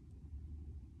time.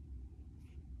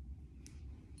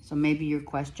 So maybe you're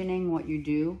questioning what you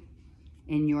do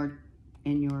in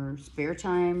your spare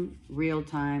time, real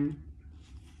time,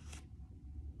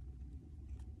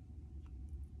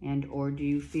 and or do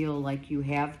you feel like you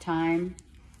have time?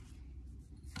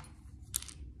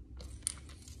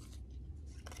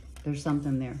 There's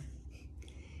something there.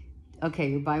 Okay,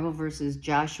 your Bible verse is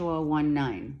Joshua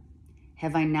 1:9.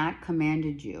 Have I not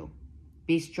commanded you?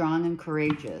 Be strong and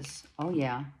courageous. Oh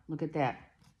yeah, look at that.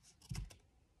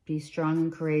 Be strong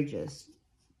and courageous.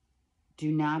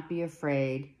 Do not be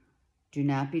afraid. Do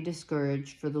not be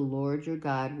discouraged, for the Lord your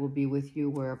God will be with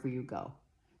you wherever you go.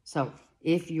 So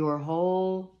if your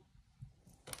whole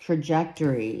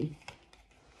trajectory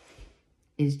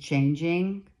is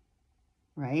changing,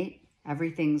 right?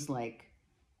 Everything's like,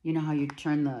 you know how you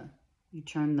turn the,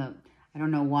 I don't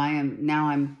know why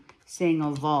I'm seeing a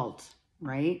vault,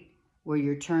 right? Where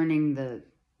you're turning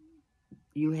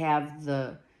you have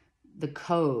the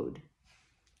code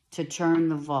to turn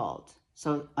the vault.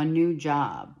 So a new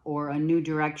job or a new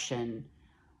direction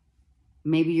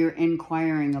Maybe you're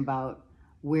inquiring about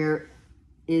where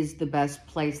is the best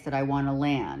place that I want to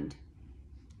land.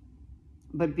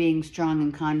 But being strong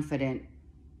and confident,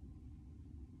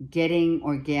 getting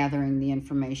or gathering the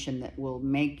information that will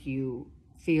make you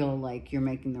feel like you're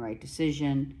making the right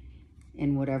decision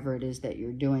in whatever it is that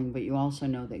you're doing. But you also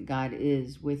know that God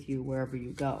is with you wherever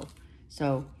you go.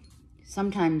 So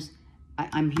sometimes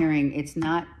I'm hearing it's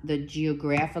not the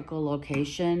geographical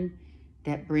location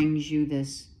that brings you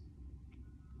this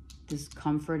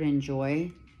comfort and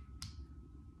joy.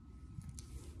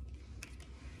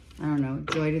 I don't know,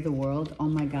 joy to the world. Oh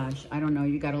my gosh, I don't know.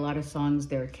 You got a lot of songs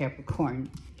there, Capricorn.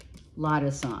 A lot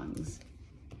of songs.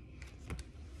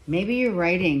 Maybe you're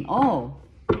writing. Oh,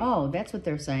 that's what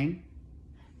they're saying.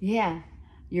 Yeah,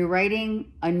 you're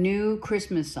writing a new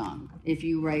Christmas song if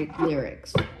you write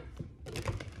lyrics.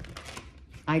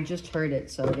 I just heard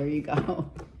it, so there you go.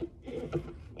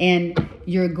 And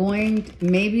you're going,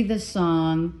 maybe the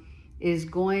song is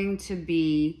going to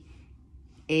be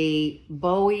a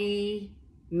Bowie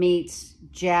meets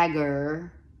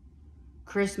Jagger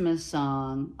Christmas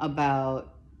song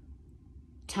about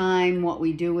time, what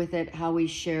we do with it, how we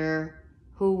share,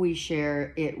 who we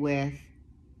share it with,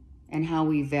 and how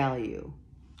we value.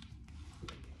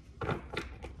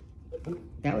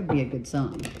 That would be a good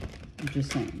song. I'm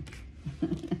just saying.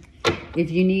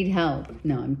 If you need help.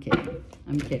 No, I'm kidding.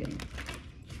 I'm kidding.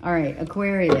 All right,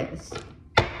 Aquarius.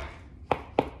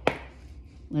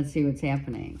 Let's see what's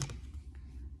happening.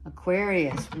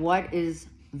 Aquarius, what is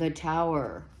the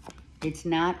Tower? It's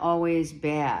not always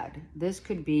bad. This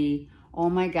could be, oh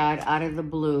my God, out of the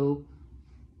blue,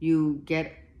 you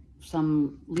get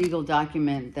some legal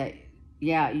document that,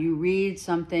 yeah, you read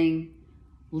something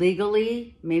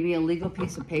legally, maybe a legal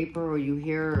piece of paper, or you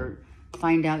hear or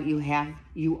find out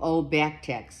you owe back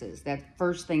taxes. That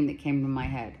first thing that came to my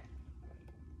head.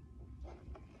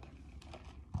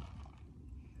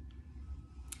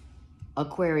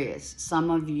 Aquarius,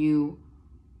 some of you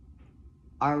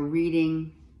are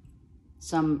reading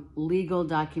some legal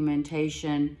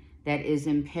documentation that is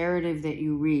imperative that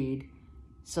you read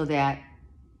so that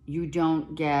you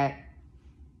don't get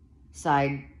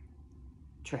sidetracked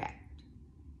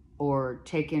or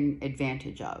taken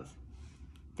advantage of.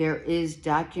 There is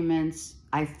documents,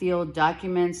 I feel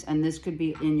documents, and this could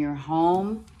be in your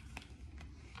home.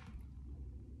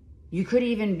 You could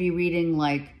even be reading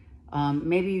like,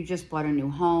 maybe you just bought a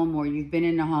new home, or you've been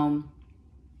in a home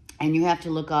and you have to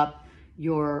look up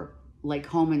your like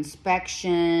home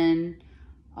inspection.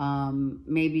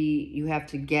 Maybe you have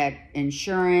to get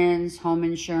insurance, home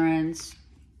insurance.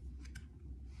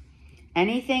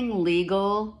 Anything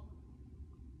legal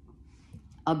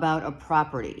about a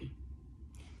property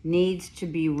needs to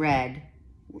be read,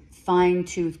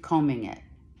 fine-tooth combing it.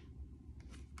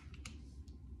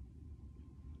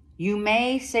 You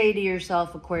may say to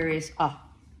yourself, Aquarius, oh,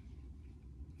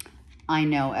 I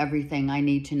know everything I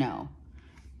need to know.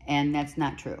 And that's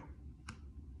not true.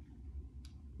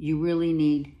 You really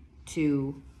need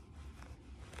to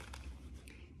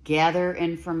gather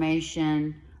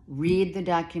information, read the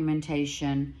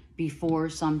documentation before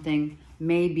something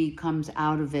maybe comes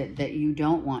out of it that you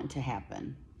don't want to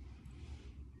happen.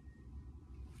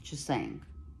 Just saying.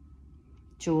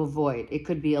 To avoid. It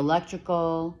could be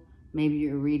electrical. Maybe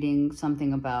you're reading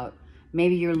something about,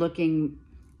 maybe you're looking,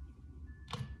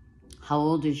 how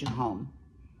old is your home?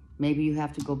 Maybe you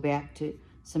have to go back to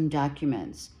some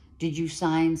documents. Did you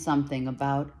sign something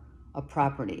about a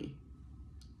property?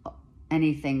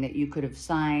 Anything that you could have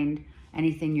signed,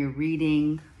 anything you're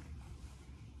reading.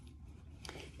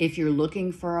 If you're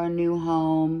looking for a new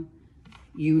home,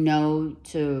 you know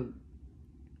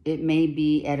it may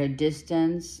be at a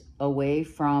distance away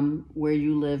from where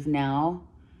you live now.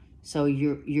 So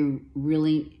you're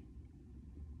really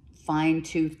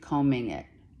fine-tooth combing it.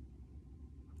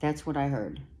 That's what I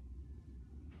heard.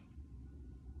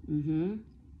 And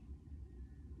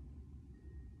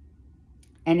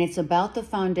it's about the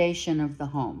foundation of the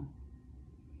home.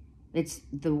 It's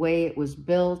the way it was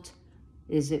built.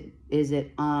 Is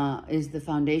the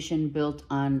foundation built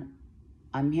on,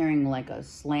 I'm hearing like a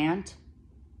slant?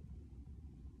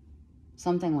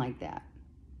 Something like that.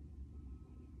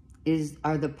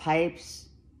 Are the pipes,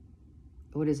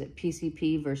 what is it,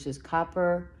 PCP versus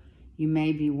copper? You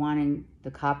may be wanting the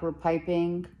copper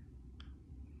piping.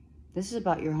 This is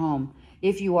about your home.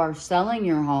 If you are selling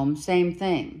your home, same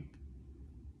thing.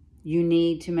 You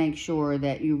need to make sure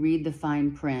that you read the fine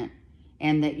print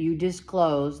and that you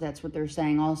disclose, that's what they're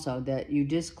saying also, that you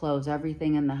disclose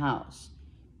everything in the house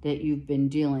that you've been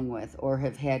dealing with or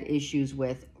have had issues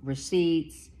with,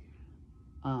 receipts,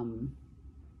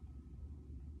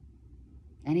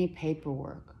 any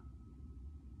paperwork.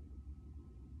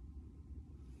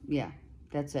 Yeah,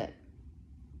 that's it.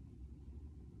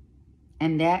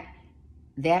 And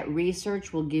that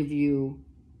research will give you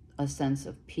a sense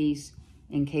of peace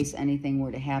in case anything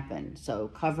were to happen. So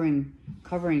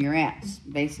covering your ass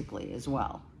basically as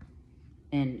well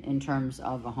in terms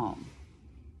of a home.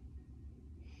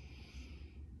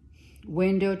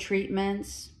 Window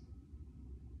treatments.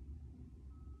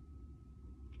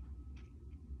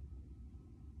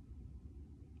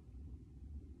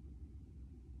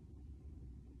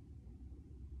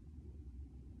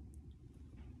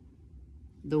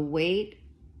 The weight,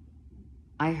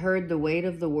 I heard the weight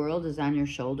of the world is on your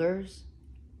shoulders.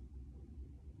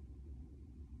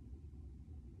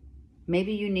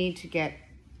 Maybe you need to get,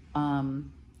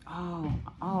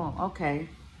 okay.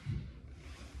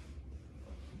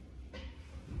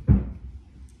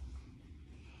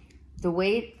 The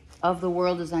weight of the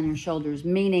world is on your shoulders,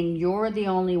 meaning you're the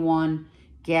only one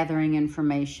gathering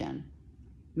information.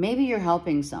 Maybe you're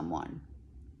helping someone.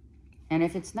 And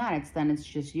if it's not, then it's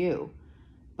just you.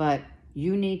 But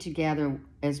you need to gather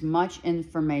as much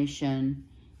information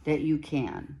that you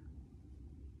can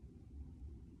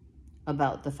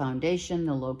about the foundation,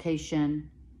 the location,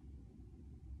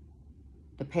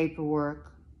 the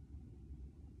paperwork.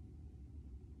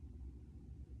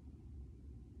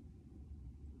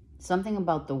 Something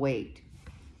about the weight.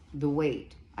 The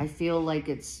weight. I feel like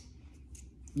it's,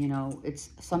 it's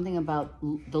something about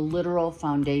the literal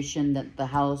foundation that the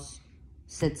house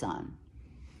sits on.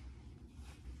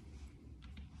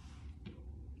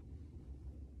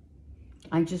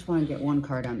 I just want to get one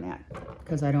card on that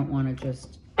because I don't want to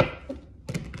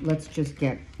let's just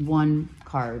get one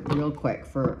card real quick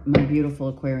for my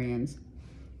beautiful Aquarians,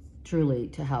 truly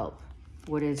to help.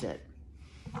 What is it?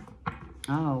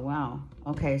 Oh, wow.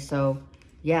 Okay, so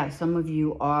yeah, some of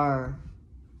you are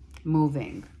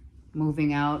moving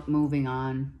out, moving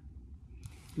on.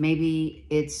 Maybe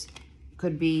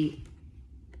could be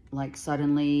like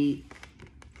suddenly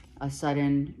a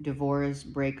sudden divorce,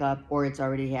 breakup, or it's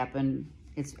already happened.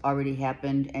 It's already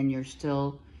happened and you're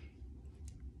still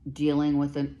dealing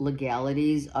with the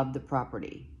legalities of the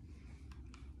property.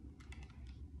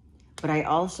 But I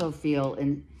also feel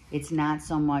it's not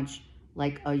so much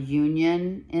like a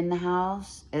union in the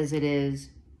house as it is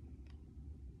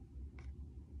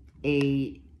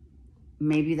maybe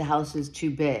the house is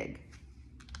too big.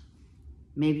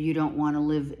 Maybe you don't want to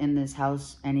live in this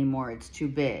house anymore. It's too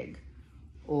big.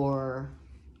 Or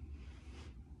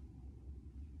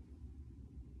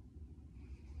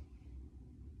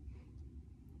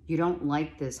you don't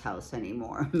like this house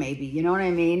anymore, maybe. You know what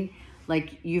I mean?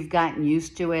 Like you've gotten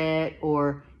used to it,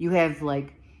 or you have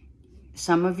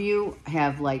some of you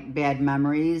have bad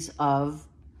memories of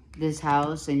this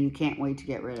house and you can't wait to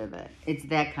get rid of it. It's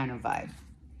that kind of vibe.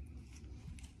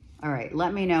 All right,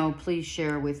 let me know. Please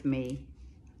share with me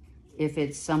if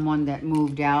it's someone that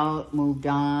moved out, moved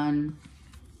on.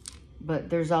 But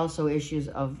there's also issues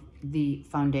of the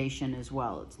foundation as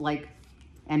well. It's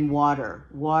and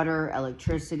water,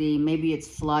 electricity, maybe it's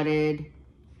flooded,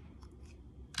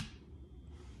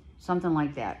 something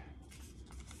like that.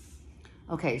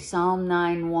 Okay, Psalm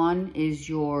 9:1 is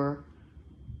your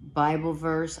Bible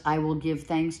verse. I will give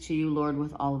thanks to you, Lord,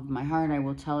 with all of my heart. I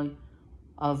will tell you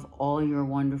of all your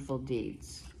wonderful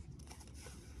deeds.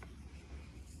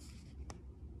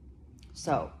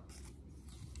 So,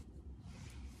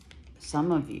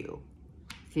 some of you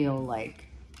feel like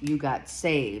you got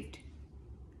saved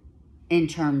in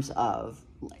terms of,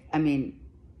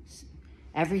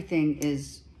 everything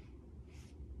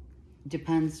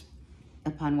depends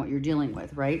upon what you're dealing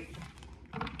with, right?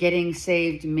 Getting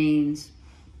saved means,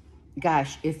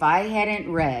 gosh, if I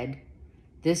hadn't read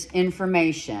this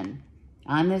information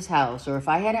on this house, or if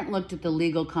I hadn't looked at the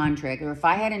legal contract, or if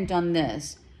I hadn't done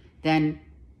this, then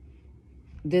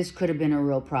this could have been a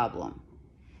real problem.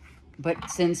 But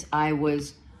since I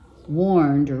was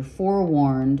warned or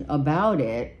forewarned about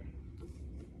it,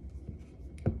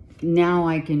 now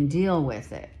I can deal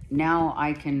with it. Now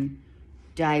I can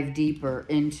dive deeper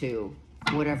into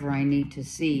whatever I need to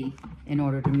see in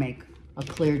order to make a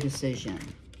clear decision.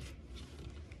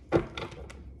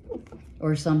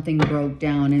 Or something broke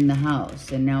down in the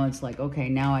house and now it's like, okay,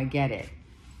 now I get it.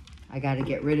 I got to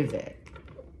get rid of it.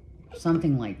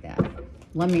 Something like that.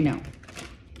 Let me know.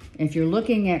 If you're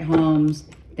looking at homes,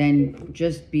 then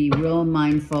just be real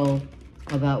mindful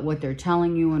about what they're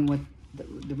telling you and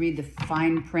read the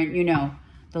fine print.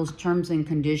 Those terms and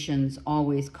conditions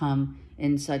always come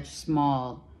in such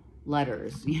small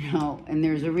letters, and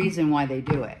there's a reason why they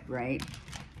do it, right?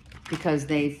 Because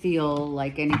they feel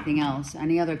like anything else,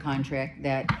 any other contract,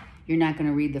 that you're not going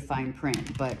to read the fine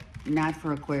print, but not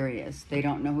for Aquarius. They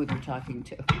don't know who they're talking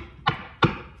to.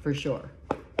 for sure.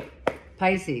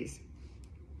 Pisces.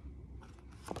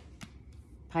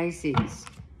 Pisces.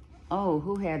 Oh,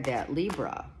 who had that?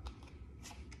 Libra.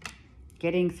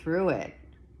 Getting through it.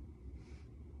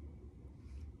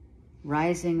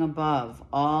 Rising above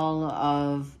all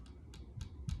of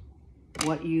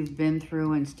what you've been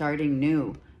through and starting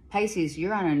new. Pisces,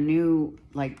 you're on a new,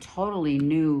 like totally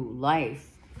new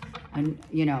life. And,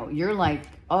 you know, you're like,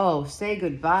 oh, say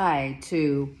goodbye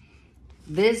to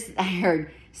this. I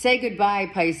heard, say goodbye,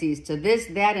 Pisces, to this,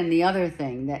 that, and the other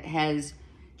thing that has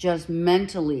just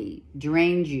mentally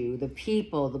drained you. The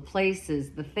people, the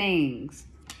places, the things,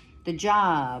 the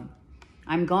job.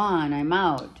 I'm gone, I'm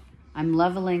out. I'm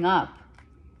leveling up.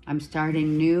 I'm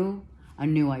starting new, a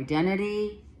new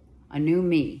identity, a new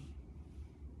me.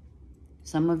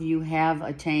 Some of you have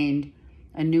attained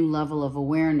a new level of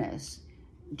awareness,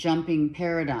 jumping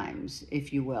paradigms,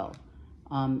 if you will,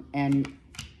 and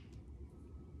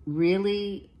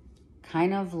really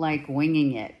kind of like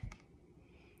winging it,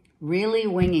 really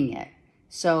winging it.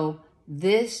 So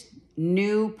this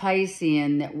new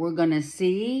Piscean that we're going to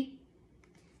see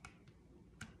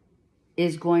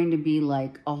is going to be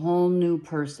like a whole new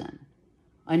person,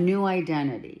 a new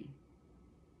identity.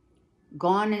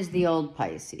 Gone is the old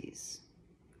Pisces.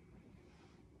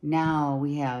 Now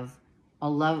we have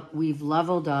we've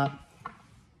leveled up,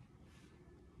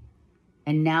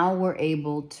 and now we're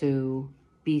able to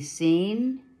be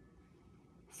seen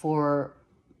for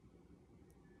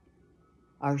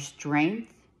our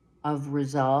strength of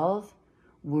resolve.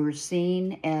 We're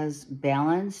seen as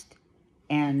balanced,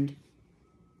 and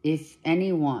if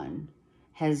anyone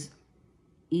has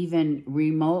even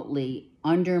remotely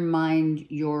undermined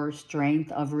your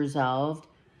strength of resolve,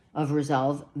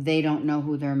 they don't know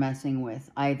who they're messing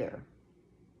with either.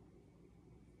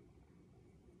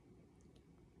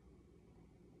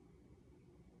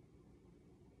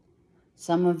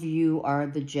 Some of you are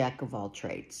the jack of all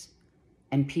trades,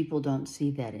 and people don't see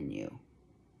that in you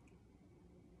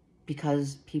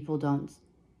because people don't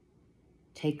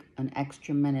take an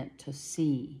extra minute to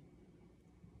see,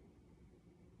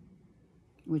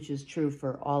 which is true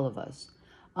for all of us.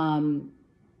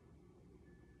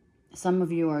 Some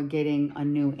of you are getting a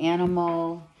new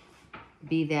animal,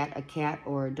 be that a cat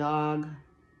or a dog.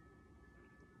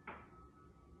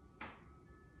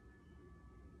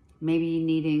 Maybe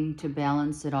needing to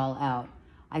balance it all out.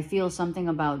 I feel something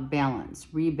about balance,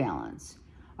 rebalance,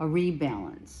 a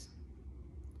rebalance.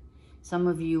 Some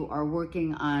of you are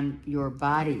working on your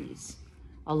bodies.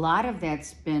 A lot of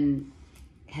that's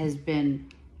has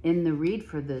been in the read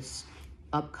for this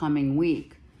upcoming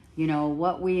week. You know,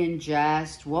 what we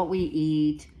ingest, what we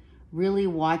eat, really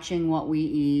watching what we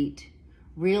eat,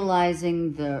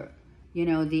 realizing the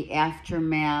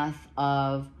aftermath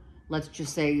of, let's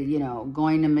just say,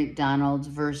 going to McDonald's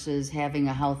versus having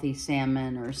a healthy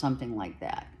salmon or something like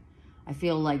that. I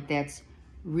feel like that's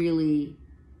really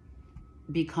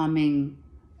becoming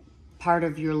part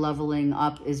of your leveling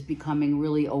up, is becoming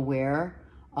really aware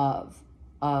of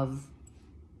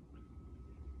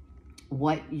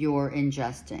what you're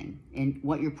ingesting and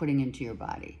what you're putting into your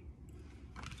body.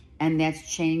 And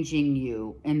that's changing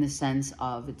you in the sense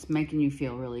of it's making you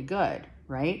feel really good,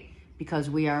 right? Because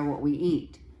we are what we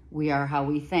eat. We are how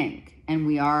we think. And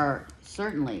we are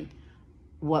certainly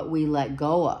what we let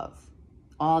go of.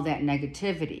 All that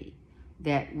negativity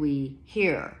that we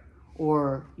hear,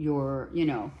 or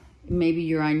maybe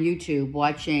you're on YouTube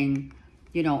watching,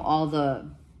 all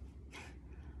the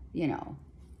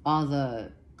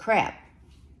crap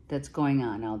that's going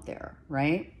on out there,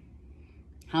 right?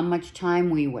 How much time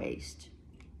we waste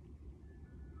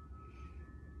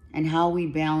and how we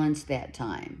balance that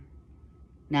time,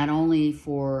 not only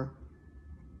for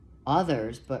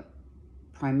others, but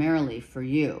primarily for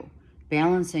you,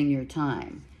 balancing your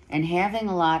time. And having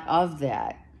a lot of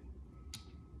that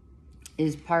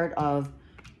is part of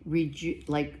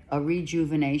like a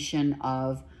rejuvenation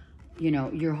of,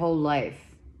 your whole life.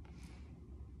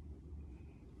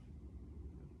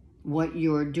 What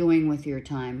you're doing with your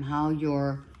time, how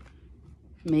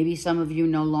maybe some of you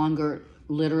no longer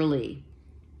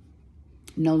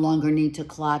need to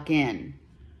clock in,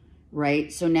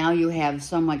 right? So now you have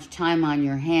so much time on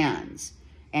your hands,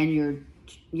 and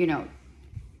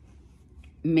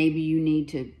maybe you need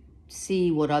to see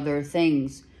what other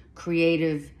things,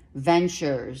 creative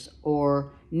ventures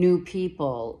or new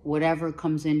people, whatever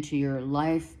comes into your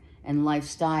life and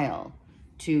lifestyle,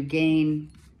 to gain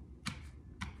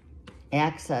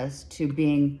access to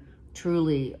being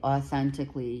truly,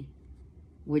 authentically,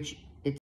 which